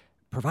 please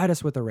provide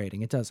us with a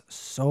rating. It does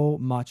so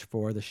much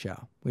for the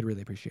show. We'd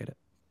really appreciate it.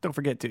 Don't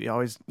forget to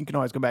you can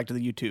always go back to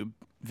the YouTube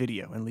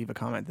video and leave a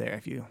comment there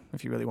if you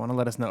really want to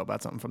let us know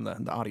about something from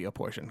the audio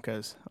portion,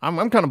 because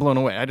I'm kind of blown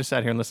away. I just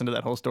sat here and listened to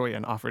that whole story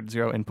and offered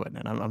zero input,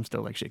 and I'm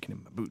still like shaking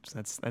in my boots.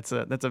 That's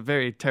a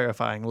very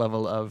terrifying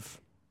level of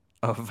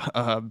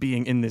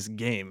being in this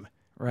game,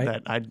 Right.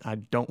 that I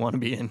don't want to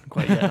be in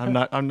quite yet.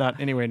 I'm not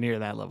anywhere near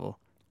that level.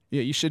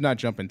 Yeah, you should not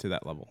jump into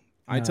that level.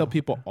 I tell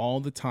people all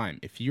the time,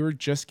 if you're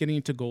just getting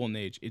into Golden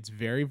Age, it's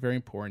very, very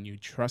important you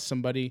trust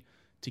somebody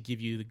to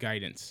give you the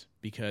guidance,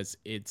 because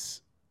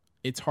it's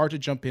hard to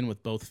jump in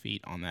with both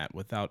feet on that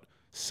without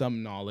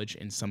some knowledge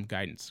and some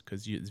guidance,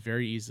 because it's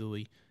very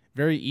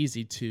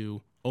easy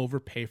to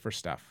overpay for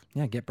stuff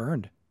Yeah, get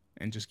burned.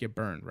 and just get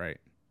burned, right?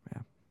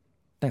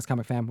 Thanks,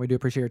 Comic Fam. We do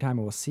appreciate your time,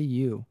 and we'll see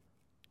you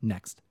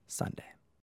next Sunday.